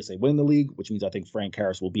have UTSA winning the league, which means I think Frank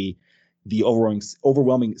Harris will be the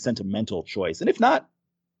overwhelming sentimental choice. And if not,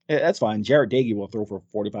 that's fine. Jarret Doege will throw for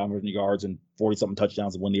 4,500 yards and 40-something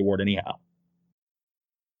touchdowns and win the award anyhow.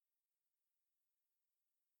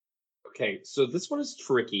 Okay, so this one is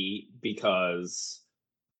tricky because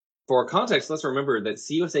for context, let's remember that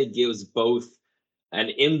CUSA gives both an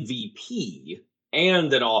MVP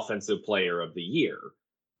and an Offensive Player of the Year.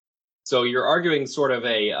 So you're arguing sort of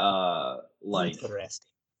a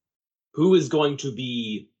who is going to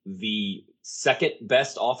be the second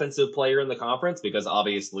best offensive player in the conference, because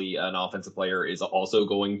obviously an offensive player is also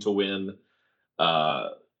going to win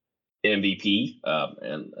MVP.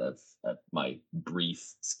 And my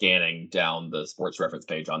brief scanning down the Sports Reference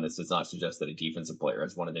page on this does not suggest that a defensive player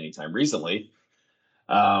has won it any time recently.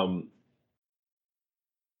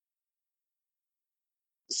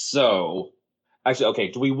 So actually, okay,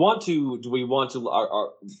 do we want to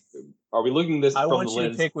are we looking at this I from want the you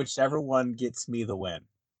lens? to pick whichever one gets me the win.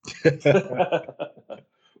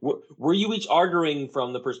 Were you each arguing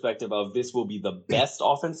from the perspective of this will be the best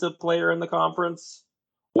offensive player in the conference,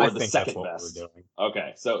 or the second best? We're doing.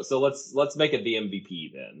 Okay, so let's make it the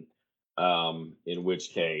MVP then. In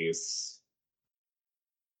which case,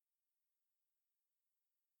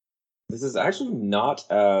 this is actually not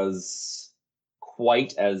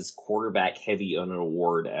quite as quarterback heavy on an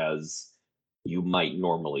award as you might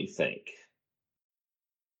normally think.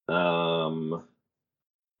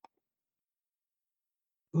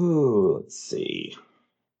 Let's see.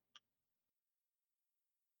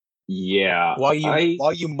 Yeah.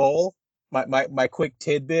 While you mull, my quick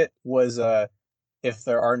tidbit was if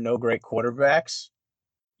there are no great quarterbacks,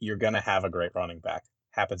 you're gonna have a great running back.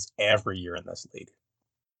 Happens every year in this league.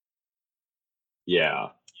 Yeah.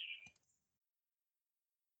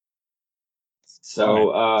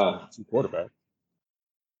 So quarterback.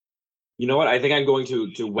 You know what? I think I'm going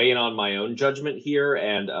to weigh in on my own judgment here,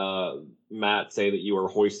 and Matt, say that you were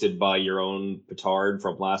hoisted by your own petard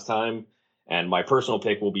from last time, and my personal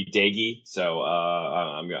pick will be Doege. So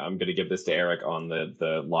I'm going to give this to Eric on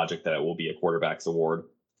the logic that it will be a quarterback's award.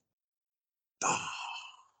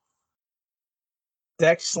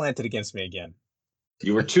 Deck slanted against me again.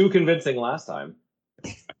 You were too convincing last time.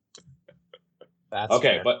 That's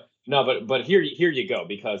okay, fair. but here you go,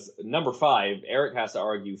 because number 5, Eric has to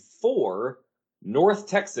argue for North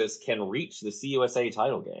Texas can reach the CUSA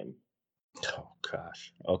title game. Oh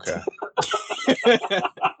gosh. Okay.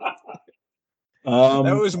 That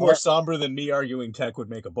was more somber than me arguing Tech would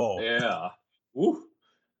make a bowl. Yeah. Ooh.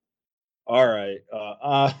 All right.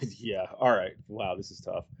 Yeah. All right. Wow, this is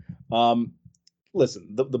tough. Listen,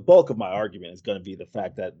 the bulk of my argument is going to be the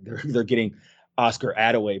fact that they're getting Oscar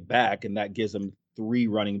Attaway back, and that gives them three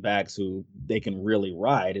running backs who they can really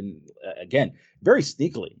ride. And again, very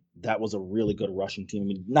sneakily, that was a really good rushing team. I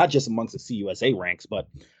mean, not just amongst the CUSA ranks, but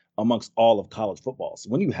amongst all of college football. So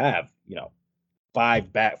when you have,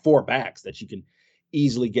 four backs that you can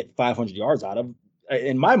easily get 500 yards out of,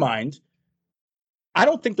 in my mind, I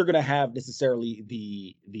don't think they're going to have necessarily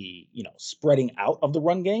the spreading out of the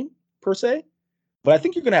run game per se, but I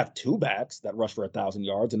think you're going to have two backs that rush for 1,000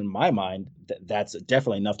 yards, and in my mind, that's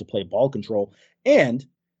definitely enough to play ball control. And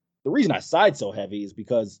the reason I side so heavy is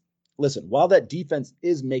because, listen, while that defense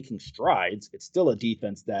is making strides, it's still a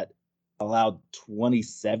defense that allowed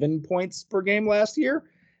 27 points per game last year,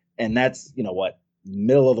 and that's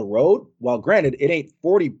middle of the road. While granted, it ain't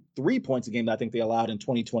 43 points a game that I think they allowed in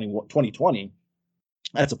 2020.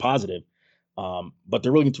 That's a positive. But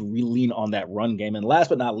they're really going to lean on that run game. And last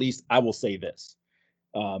but not least, I will say this.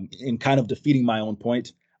 In kind of defeating my own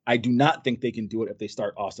point, I do not think they can do it if they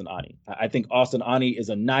start Austin Ani. I think Austin Ani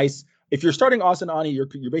is if you're starting Austin Ani, you're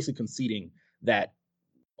basically conceding that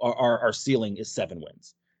our ceiling is 7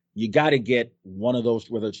 wins. You got to get one of those,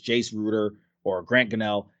 whether it's Jace Ruder or Grant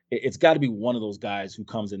Gunnell. It's got to be one of those guys who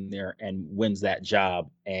comes in there and wins that job,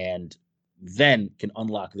 and then can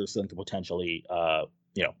unlock their ceiling to potentially,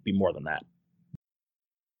 be more than that.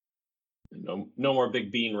 No more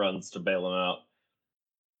big bean runs to bail them out.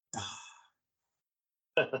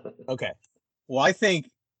 Okay. Well, I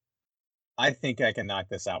think I can knock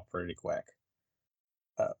this out pretty quick.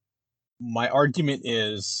 My argument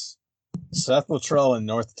is Seth Luttrell in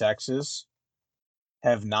North Texas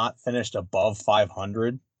have not finished above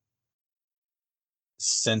 500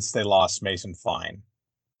 since they lost Mason Fine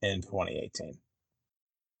in 2018.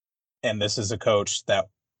 And this is a coach that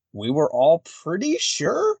we were all pretty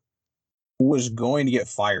sure was going to get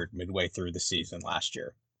fired midway through the season last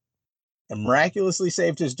year and miraculously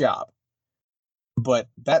saved his job. But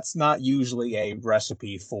that's not usually a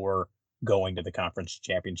recipe for going to the conference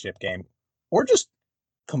championship game or just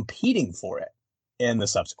competing for it in the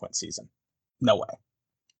subsequent season. No way.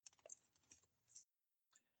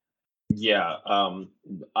 Yeah,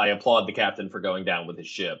 I applaud the captain for going down with his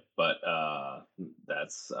ship, but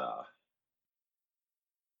that's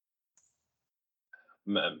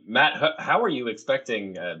Matt. How are you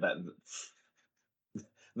expecting that?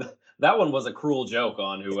 That one was a cruel joke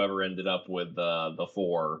on whoever ended up with the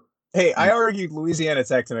 4. Hey, I argued Louisiana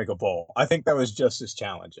Tech to make a bowl. I think that was just as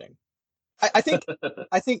challenging. I think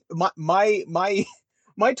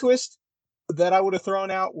my twist that I would have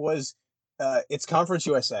thrown out was it's Conference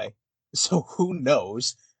USA. So who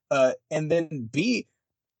knows? And then B,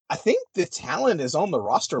 I think the talent is on the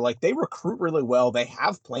roster. Like, they recruit really well. They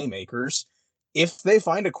have playmakers. If they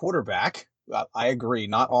find a quarterback, I agree,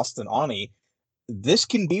 not Austin Ani, this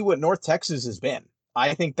can be what North Texas has been.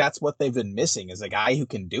 I think that's what they've been missing, is a guy who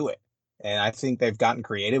can do it. And I think they've gotten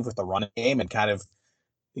creative with the running game and kind of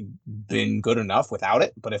been good enough without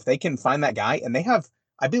it. But if they can find that guy, and they have,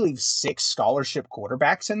 I believe, 6 scholarship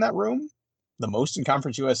quarterbacks in that room, the most in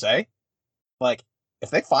Conference USA. Like,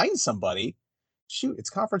 if they find somebody, shoot,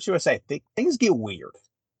 it's Conference USA. Things get weird.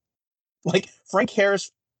 Like, Frank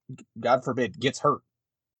Harris, God forbid, gets hurt.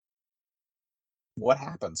 What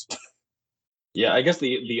happens? Yeah, I guess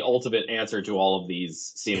the ultimate answer to all of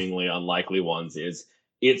these seemingly unlikely ones is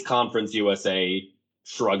it's Conference USA,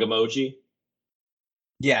 shrug emoji.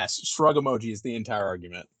 Yes, shrug emoji is the entire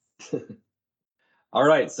argument. All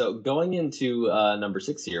right, so going into number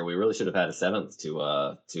 6 here, we really should have had a 7th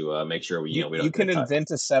to make sure we don't. You can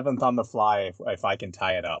invent a 7th on the fly if I can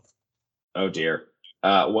tie it up. Oh dear.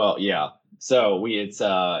 Well, yeah. So it's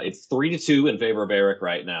 3-2 in favor of Eric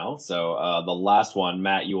right now. So the last one,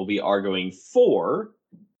 Matt, you will be arguing for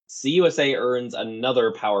CUSA earns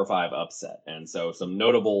another Power 5 upset, and so some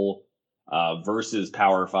notable versus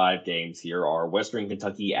Power 5 games here are Western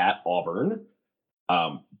Kentucky at Auburn.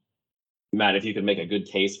 Matt, if you could make a good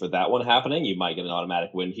case for that one happening, you might get an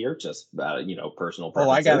automatic win here. Just personal preferences. Oh,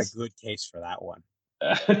 I got a good case for that one.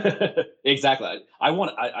 Exactly. I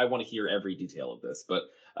want to hear every detail of this. But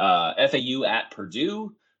FAU at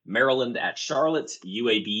Purdue, Maryland at Charlotte,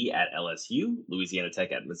 UAB at LSU, Louisiana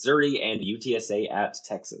Tech at Missouri, and UTSA at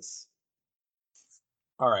Texas.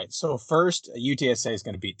 All right. So first, UTSA is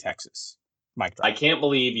going to beat Texas. Mike drop. I can't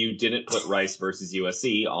believe you didn't put Rice versus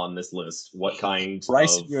USC on this list. What kind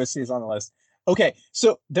Rice of... USC is on the list. Okay,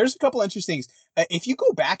 so there's a couple interesting things. If you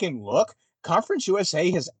go back and look, Conference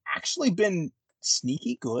USA has actually been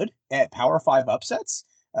sneaky good at Power 5 upsets.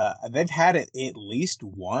 They've had at least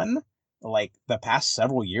one like the past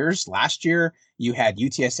several years. Last year, you had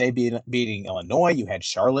UTSA beating Illinois, you had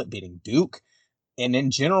Charlotte beating Duke. And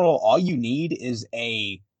in general, all you need is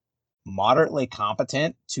a moderately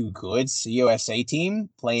competent to good CUSA team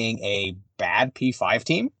playing a bad P5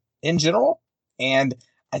 team in general. And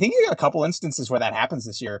I think you got a couple instances where that happens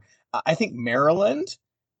this year. I think Maryland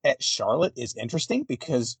at Charlotte is interesting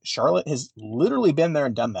because Charlotte has literally been there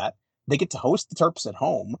and done that. They get to host the Terps at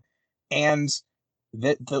home. And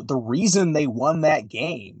the reason they won that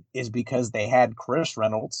game is because they had Chris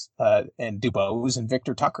Reynolds and Dubose and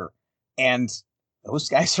Victor Tucker. And those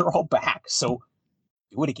guys are all back. So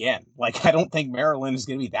do it again. Like, I don't think Maryland is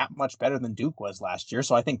going to be that much better than Duke was last year.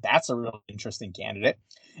 So I think that's a really interesting candidate.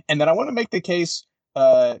 And then I want to make the case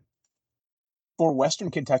for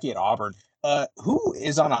Western Kentucky at Auburn. Who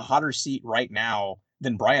is on a hotter seat right now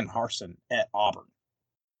than Brian Harsin at Auburn?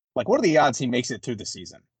 Like, what are the odds he makes it through the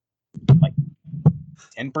season? Like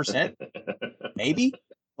 10%? Maybe?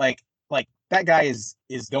 Like that guy is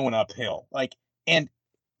going uphill. Like, and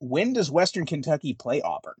when does Western Kentucky play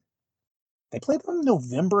Auburn? They play them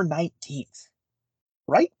November 19th,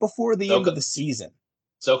 right before the end of the season.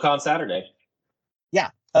 SoCon Saturday. Yeah.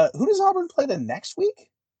 Who does Auburn play the next week?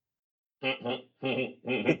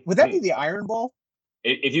 Would that be the Iron Bowl?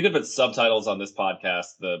 If you could put subtitles on this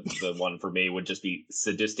podcast, the one for me would just be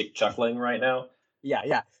sadistic chuckling right now.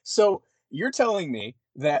 Yeah. So you're telling me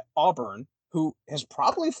that Auburn, who has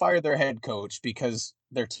probably fired their head coach because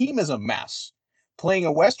their team is a mess, playing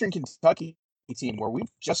a Western Kentucky team where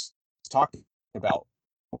we've just talked about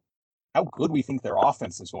how good we think their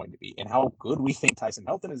offense is going to be and how good we think Tyson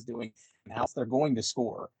Helton is doing and how they're going to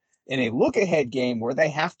score in a look-ahead game where they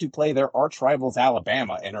have to play their arch rivals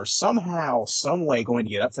Alabama and are somehow, some way going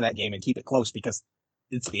to get up for that game and keep it close because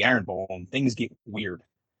it's the Iron Bowl and things get weird.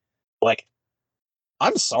 Like,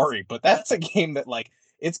 I'm sorry, but that's a game that, like,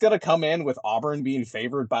 it's going to come in with Auburn being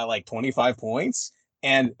favored by, like, 25 points,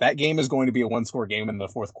 and that game is going to be a one-score game in the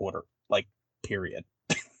fourth quarter, like, period.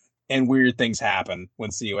 And weird things happen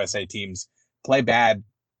when CUSA teams play bad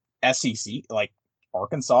SEC, like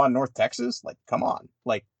Arkansas and North Texas. Like, come on.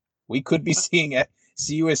 Like, we could be seeing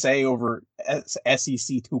CUSA over SEC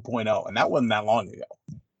 2.0, and that wasn't that long ago.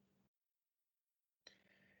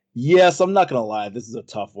 Yes, I'm not going to lie. This is a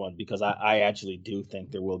tough one because I actually do think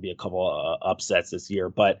there will be a couple upsets this year.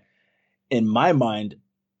 But in my mind,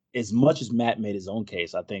 as much as Matt made his own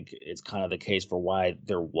case, I think it's kind of the case for why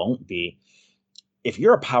there won't be. If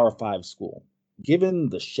you're a Power 5 school, given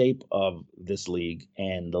the shape of this league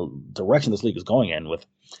and the direction this league is going in, with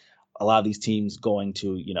a lot of these teams going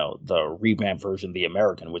to, the revamped version of the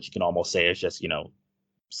American, which you can almost say is just,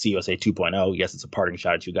 CUSA 2.0. Yes, it's a parting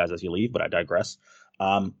shot at you guys as you leave, but I digress.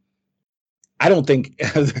 I don't think,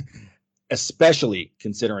 especially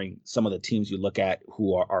considering some of the teams you look at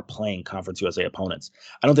who are playing Conference USA opponents,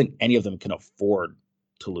 I don't think any of them can afford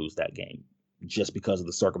to lose that game. Just because of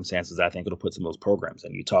the circumstances, I think it'll put some of those programs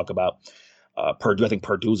in. You talk about Purdue. I think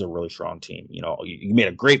Purdue's a really strong team. You made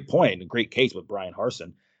a great point, a great case with Brian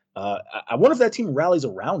Harsin. I wonder if that team rallies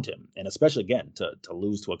around him, and especially, again, to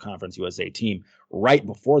lose to a Conference USA team right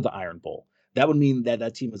before the Iron Bowl. That would mean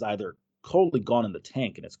that team is either totally gone in the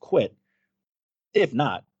tank and it's quit. If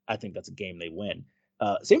not, I think that's a game they win.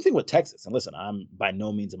 Same thing with Texas. And listen, I'm by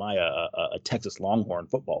no means am I a Texas Longhorn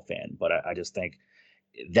football fan, but I just think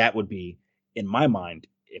that would be, in my mind,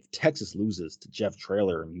 if Texas loses to Jeff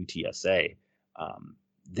Traylor and UTSA,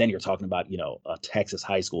 then you're talking about, a Texas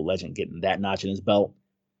high school legend getting that notch in his belt.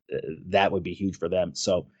 That would be huge for them.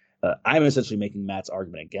 So I'm essentially making Matt's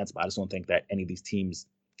argument against, but I just don't think that any of these teams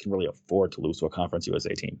can really afford to lose to a Conference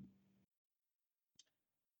USA team.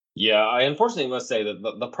 Yeah, I unfortunately must say that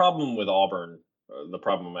the problem with Auburn, the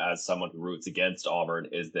problem as someone who roots against Auburn,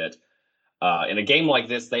 is that in a game like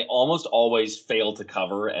this, they almost always fail to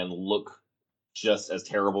cover and look just as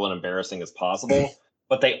terrible and embarrassing as possible.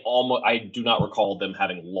 But I do not recall them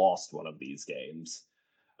having lost one of these games.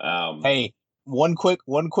 Hey, one quick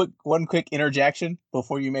interjection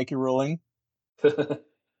before you make your ruling.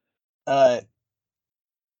 As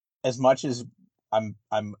much as I'm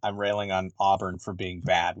railing on Auburn for being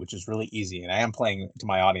bad, which is really easy, and I am playing to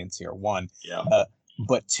my audience here. One,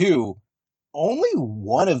 but two, only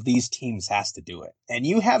one of these teams has to do it, and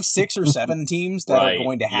you have 6 or 7 teams that are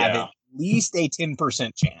going to have at least a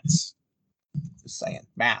 10% chance. Just saying,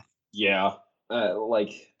 math. Yeah,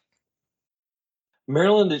 like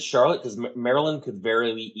Maryland at Charlotte, because Maryland could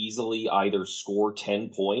very easily either score 10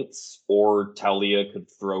 points or Talia could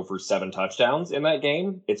throw for 7 touchdowns in that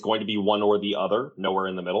game. It's going to be one or the other, nowhere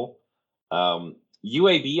in the middle.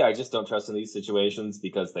 UAB, I just don't trust in these situations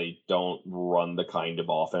because they don't run the kind of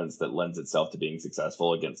offense that lends itself to being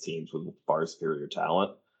successful against teams with far superior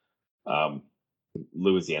talent.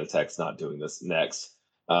 Louisiana Tech's not doing this next.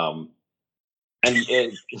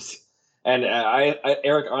 Eric,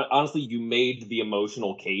 honestly, you made the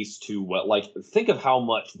emotional case to what, like, think of how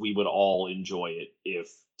much we would all enjoy it if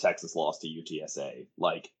Texas lost to UTSA.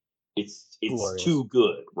 Like, it's Glorious. Too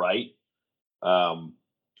good, right?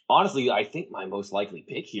 Honestly, I think my most likely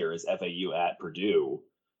pick here is FAU at Purdue.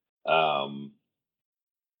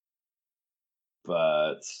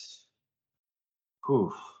 But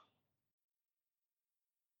whew.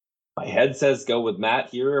 My head says go with Matt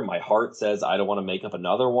here. My heart says I don't want to make up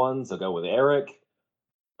another one, so go with Eric.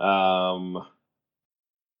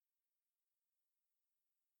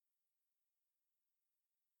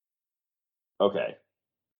 Okay.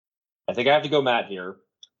 I think I have to go Matt here.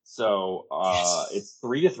 So it's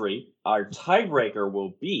 3-3. Our tiebreaker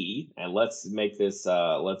will be, and let's make this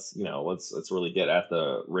let's really get at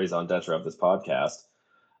the raison d'etre of this podcast.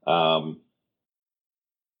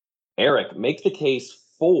 Eric, make the case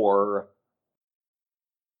for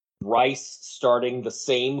Rice starting the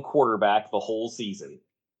same quarterback the whole season.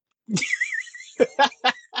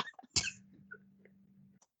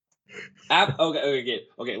 Okay.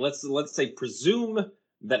 Let's say presume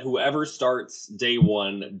that whoever starts day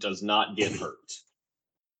one does not get hurt.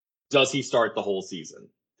 Does he start the whole season?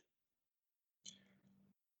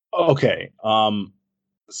 Okay.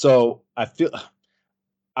 So I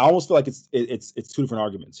almost feel like it's two different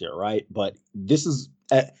arguments here, right? But this is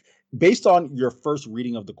based on your first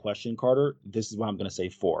reading of the question, Carter. This is what I'm going to say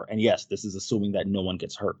for. And yes, this is assuming that no one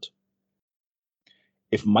gets hurt.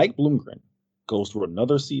 If Mike Bloomgren goes through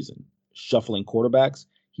another season shuffling quarterbacks,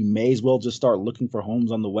 he may as well just start looking for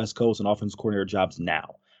homes on the West Coast and offensive coordinator jobs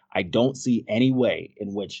now. I don't see any way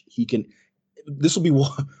in which he can. This will be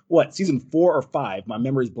what, season 4 or 5, my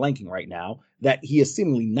memory is blanking right now, that he has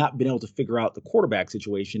seemingly not been able to figure out the quarterback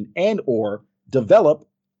situation and or develop.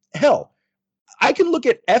 Hell, I can look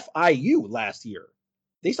at FIU last year.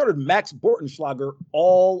 They started Max Bortenschlager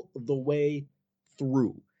all the way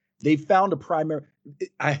through. They found a primary.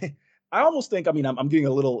 I almost think, I'm getting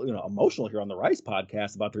a little emotional here on the Rice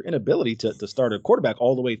podcast about their inability to start a quarterback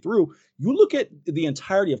all the way through. You look at the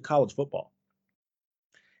entirety of college football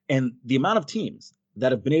and the amount of teams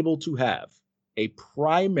that have been able to have a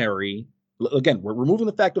primary, again, we're removing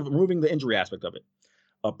the injury aspect of it,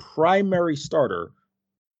 a primary starter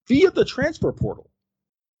via the transfer portal.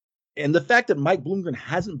 And the fact that Mike Bloomgren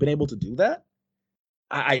hasn't been able to do that,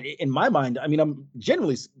 in my mind, I'm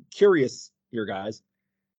genuinely curious here, guys.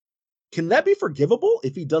 Can that be forgivable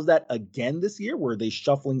if he does that again this year, where they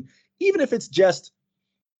shuffling, even if it's just,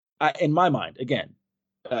 in my mind, again,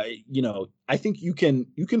 I think you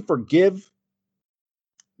can forgive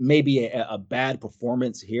maybe a bad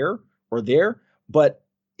performance here or there, but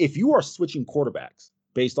if you are switching quarterbacks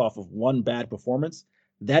based off of one bad performance,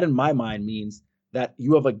 that in my mind means that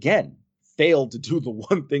you have again failed to do the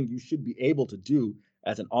one thing you should be able to do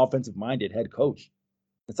as an offensive-minded head coach.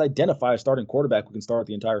 Let's identify a starting quarterback who can start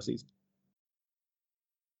the entire season.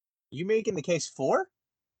 You making the case for?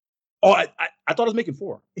 Oh, I thought I was making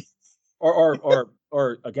for.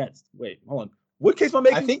 or against. Wait, hold on. What case am I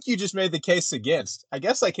making? I think you just made the case against. I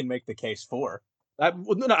guess I can make the case for. That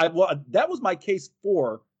was my case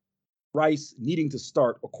for Rice needing to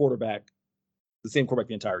start a quarterback, the same quarterback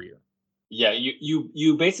the entire year. Yeah,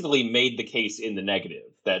 you basically made the case in the negative.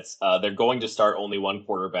 That's they're going to start only one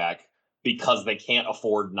quarterback because they can't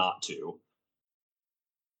afford not to.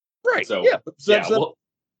 Right. So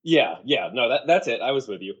yeah. No, that's it. I was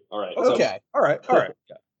with you. All right. Okay. So, all right.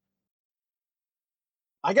 Yeah.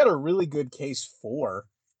 I got a really good case for.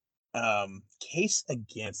 Case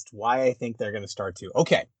against why I think they're going to start to.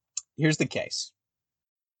 Okay, here's the case.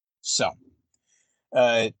 So,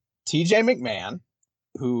 TJ McMahon,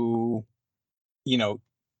 who,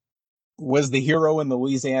 was the hero in the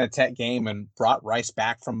Louisiana Tech game and brought Rice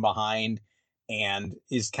back from behind, and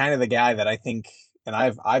is kind of the guy that I think, and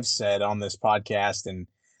I've said on this podcast and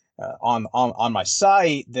on my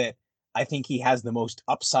site, that I think he has the most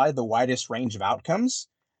upside, the widest range of outcomes.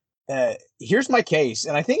 Here's my case,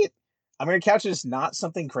 and I think I'm going to couch it as not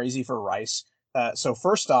something crazy for Rice. So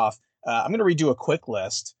first off, I'm going to redo a quick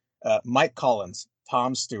list. Mike Collins,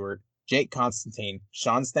 Tom Stewart, Jake Constantine,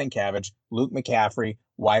 Sean Stankiewicz, Luke McCaffrey,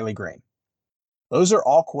 Wiley Green. Those are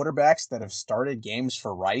all quarterbacks that have started games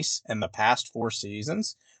for Rice in the past 4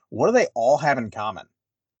 seasons. What do they all have in common?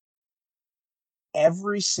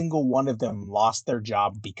 Every single one of them lost their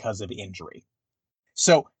job because of injury.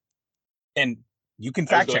 So, and you can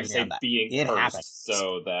fact check me on that. Being it cursed, happens.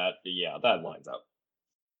 So that lines up.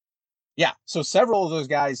 Yeah, so several of those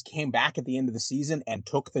guys came back at the end of the season and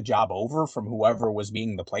took the job over from whoever was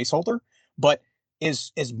being the placeholder. But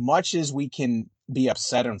as much as we can be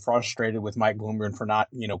upset and frustrated with Mike Bloomgren for not,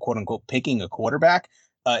 quote unquote, picking a quarterback,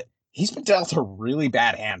 uh, he's been dealt a really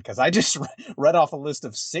bad hand because I just read off a list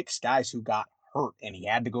of 6 guys who got hurt and he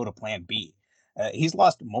had to go to Plan B. He's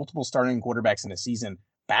lost multiple starting quarterbacks in a season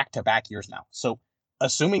back-to-back years now. So,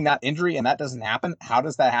 assuming that injury and that doesn't happen, how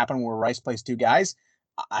does that happen where Rice plays 2 guys?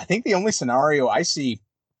 I think the only scenario I see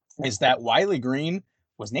is that Wiley Green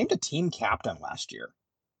was named a team captain last year,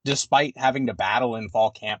 despite having to battle in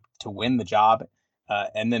fall camp to win the job,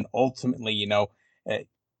 and then ultimately, uh,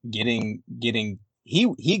 getting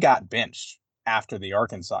he got benched after the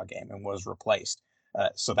Arkansas game and was replaced.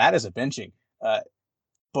 So that is a benching.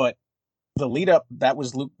 But the lead up, that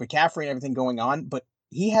was Luke McCaffrey and everything going on, but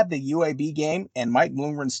he had the UAB game, and Mike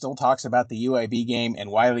Bloomgren still talks about the UAB game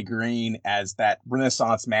and Wiley Green as that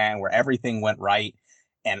Renaissance man where everything went right.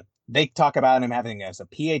 And they talk about him having as a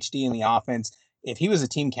PhD in the offense. If he was a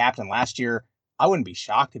team captain last year, I wouldn't be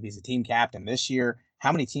shocked if he's a team captain this year.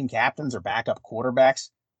 How many team captains are backup quarterbacks?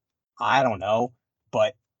 I don't know,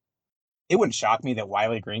 but it wouldn't shock me that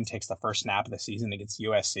Wiley Green takes the first snap of the season against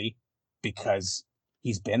USC because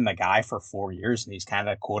he's been the guy for 4 years and he's kind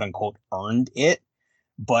of quote unquote earned it.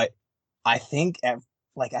 But I think I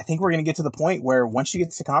think we're going to get to the point where once you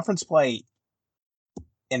get to conference play,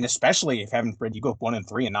 and especially if heaven forbid you go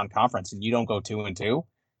 1-3 in non-conference and you don't go 2-2,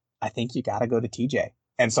 I think you got to go to TJ.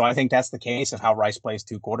 And so I think that's the case of how Rice plays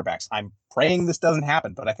 2 quarterbacks. I'm praying this doesn't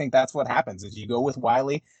happen, but I think that's what happens is you go with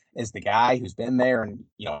Wiley as the guy who's been there and,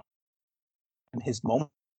 in his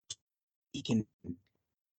moment, he can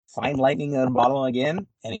find lightning in a bottle again,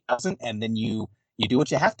 and he doesn't. And then you do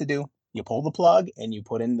what you have to do. You pull the plug and you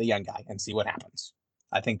put in the young guy and see what happens.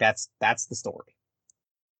 I think that's the story.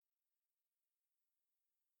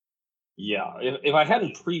 Yeah, if I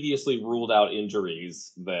hadn't previously ruled out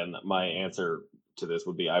injuries, then my answer to this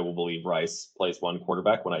would be I will believe Rice plays 1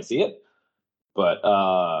 quarterback when I see it. But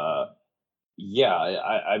yeah,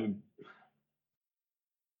 I'm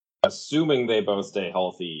assuming they both stay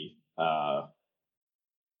healthy.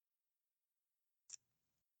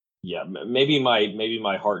 Yeah, maybe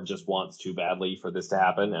my heart just wants too badly for this to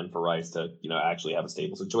happen and for Rice to actually have a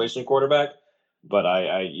stable situation at quarterback. But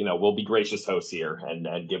I will be gracious hosts here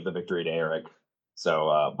and give the victory to Eric.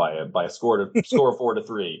 So by a score of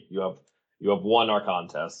 4-3, you have won our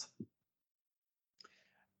contest.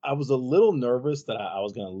 I was a little nervous that I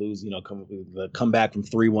was going to lose, come back from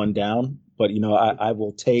 3-1 down, but I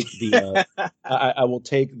will take the I will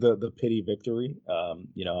take the pity victory.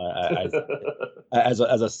 As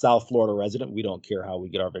a South Florida resident, we don't care how we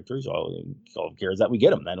get our victories. All we care is that we get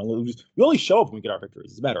them. We only show up when we get our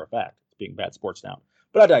victories. As a matter of fact, it's being bad sports now.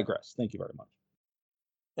 But I digress. Thank you very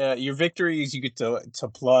much. Your victories, you get to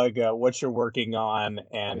plug what you're working on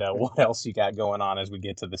and what else you got going on as we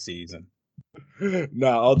get to the season.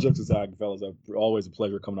 No, all jokes aside, fellas, always a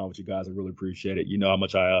pleasure coming on with you guys. I really appreciate it. You know how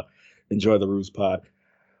much I enjoy the Ruse Pod.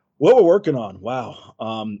 What we're working on, wow.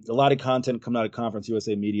 A lot of content coming out of Conference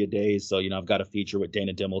USA Media Days. So, I've got a feature with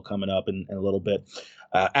Dana Dimmel coming up in a little bit.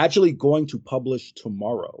 Actually going to publish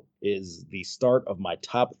tomorrow is the start of my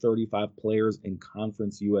top 35 players in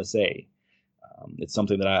Conference USA. It's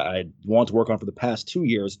something that I want to work on for the past 2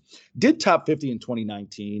 years. Did top 50 in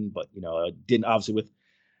 2019, but, didn't obviously with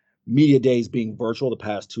media days being virtual the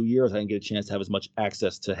past 2 years, I didn't get a chance to have as much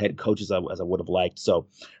access to head coaches as I would have liked. So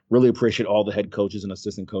really appreciate all the head coaches and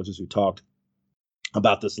assistant coaches who talked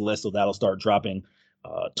about this list. So that'll start dropping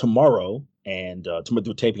tomorrow, and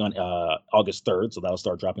we're taping on August 3rd. So that'll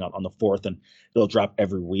start dropping on the 4th, and it'll drop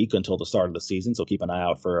every week until the start of the season. So keep an eye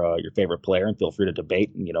out for your favorite player, and feel free to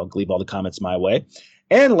debate and, leave all the comments my way.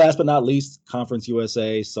 And last but not least, Conference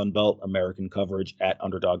USA Sunbelt American coverage at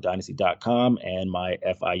UnderdogDynasty.com and my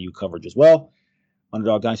FIU coverage as well.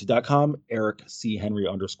 UnderdogDynasty.com, Eric C. Henry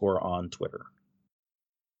 _ on Twitter.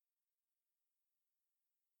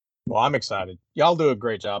 Well, I'm excited. Y'all do a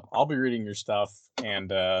great job. I'll be reading your stuff. And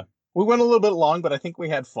we went a little bit long, but I think we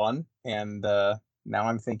had fun. And now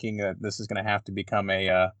I'm thinking that this is going to have to become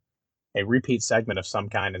a repeat segment of some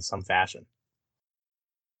kind in some fashion.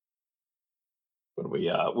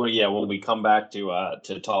 When we come back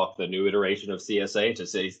to talk the new iteration of CSA to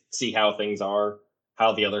see how things are,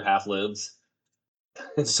 how the other half lives.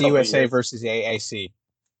 CUSA versus AAC.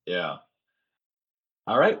 Yeah.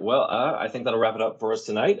 All right. Well, I think that'll wrap it up for us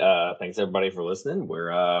tonight. Thanks everybody for listening.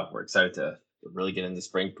 We're excited to really get into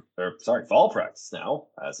fall practice now,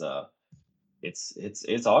 as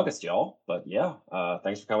it's August, y'all. But yeah,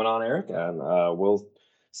 thanks for coming on, Eric, and we'll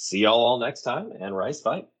see y'all all next time. And Rice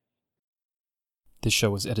fight. This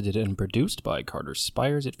show was edited and produced by Carter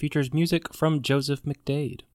Spires. It features music from Joseph McDade.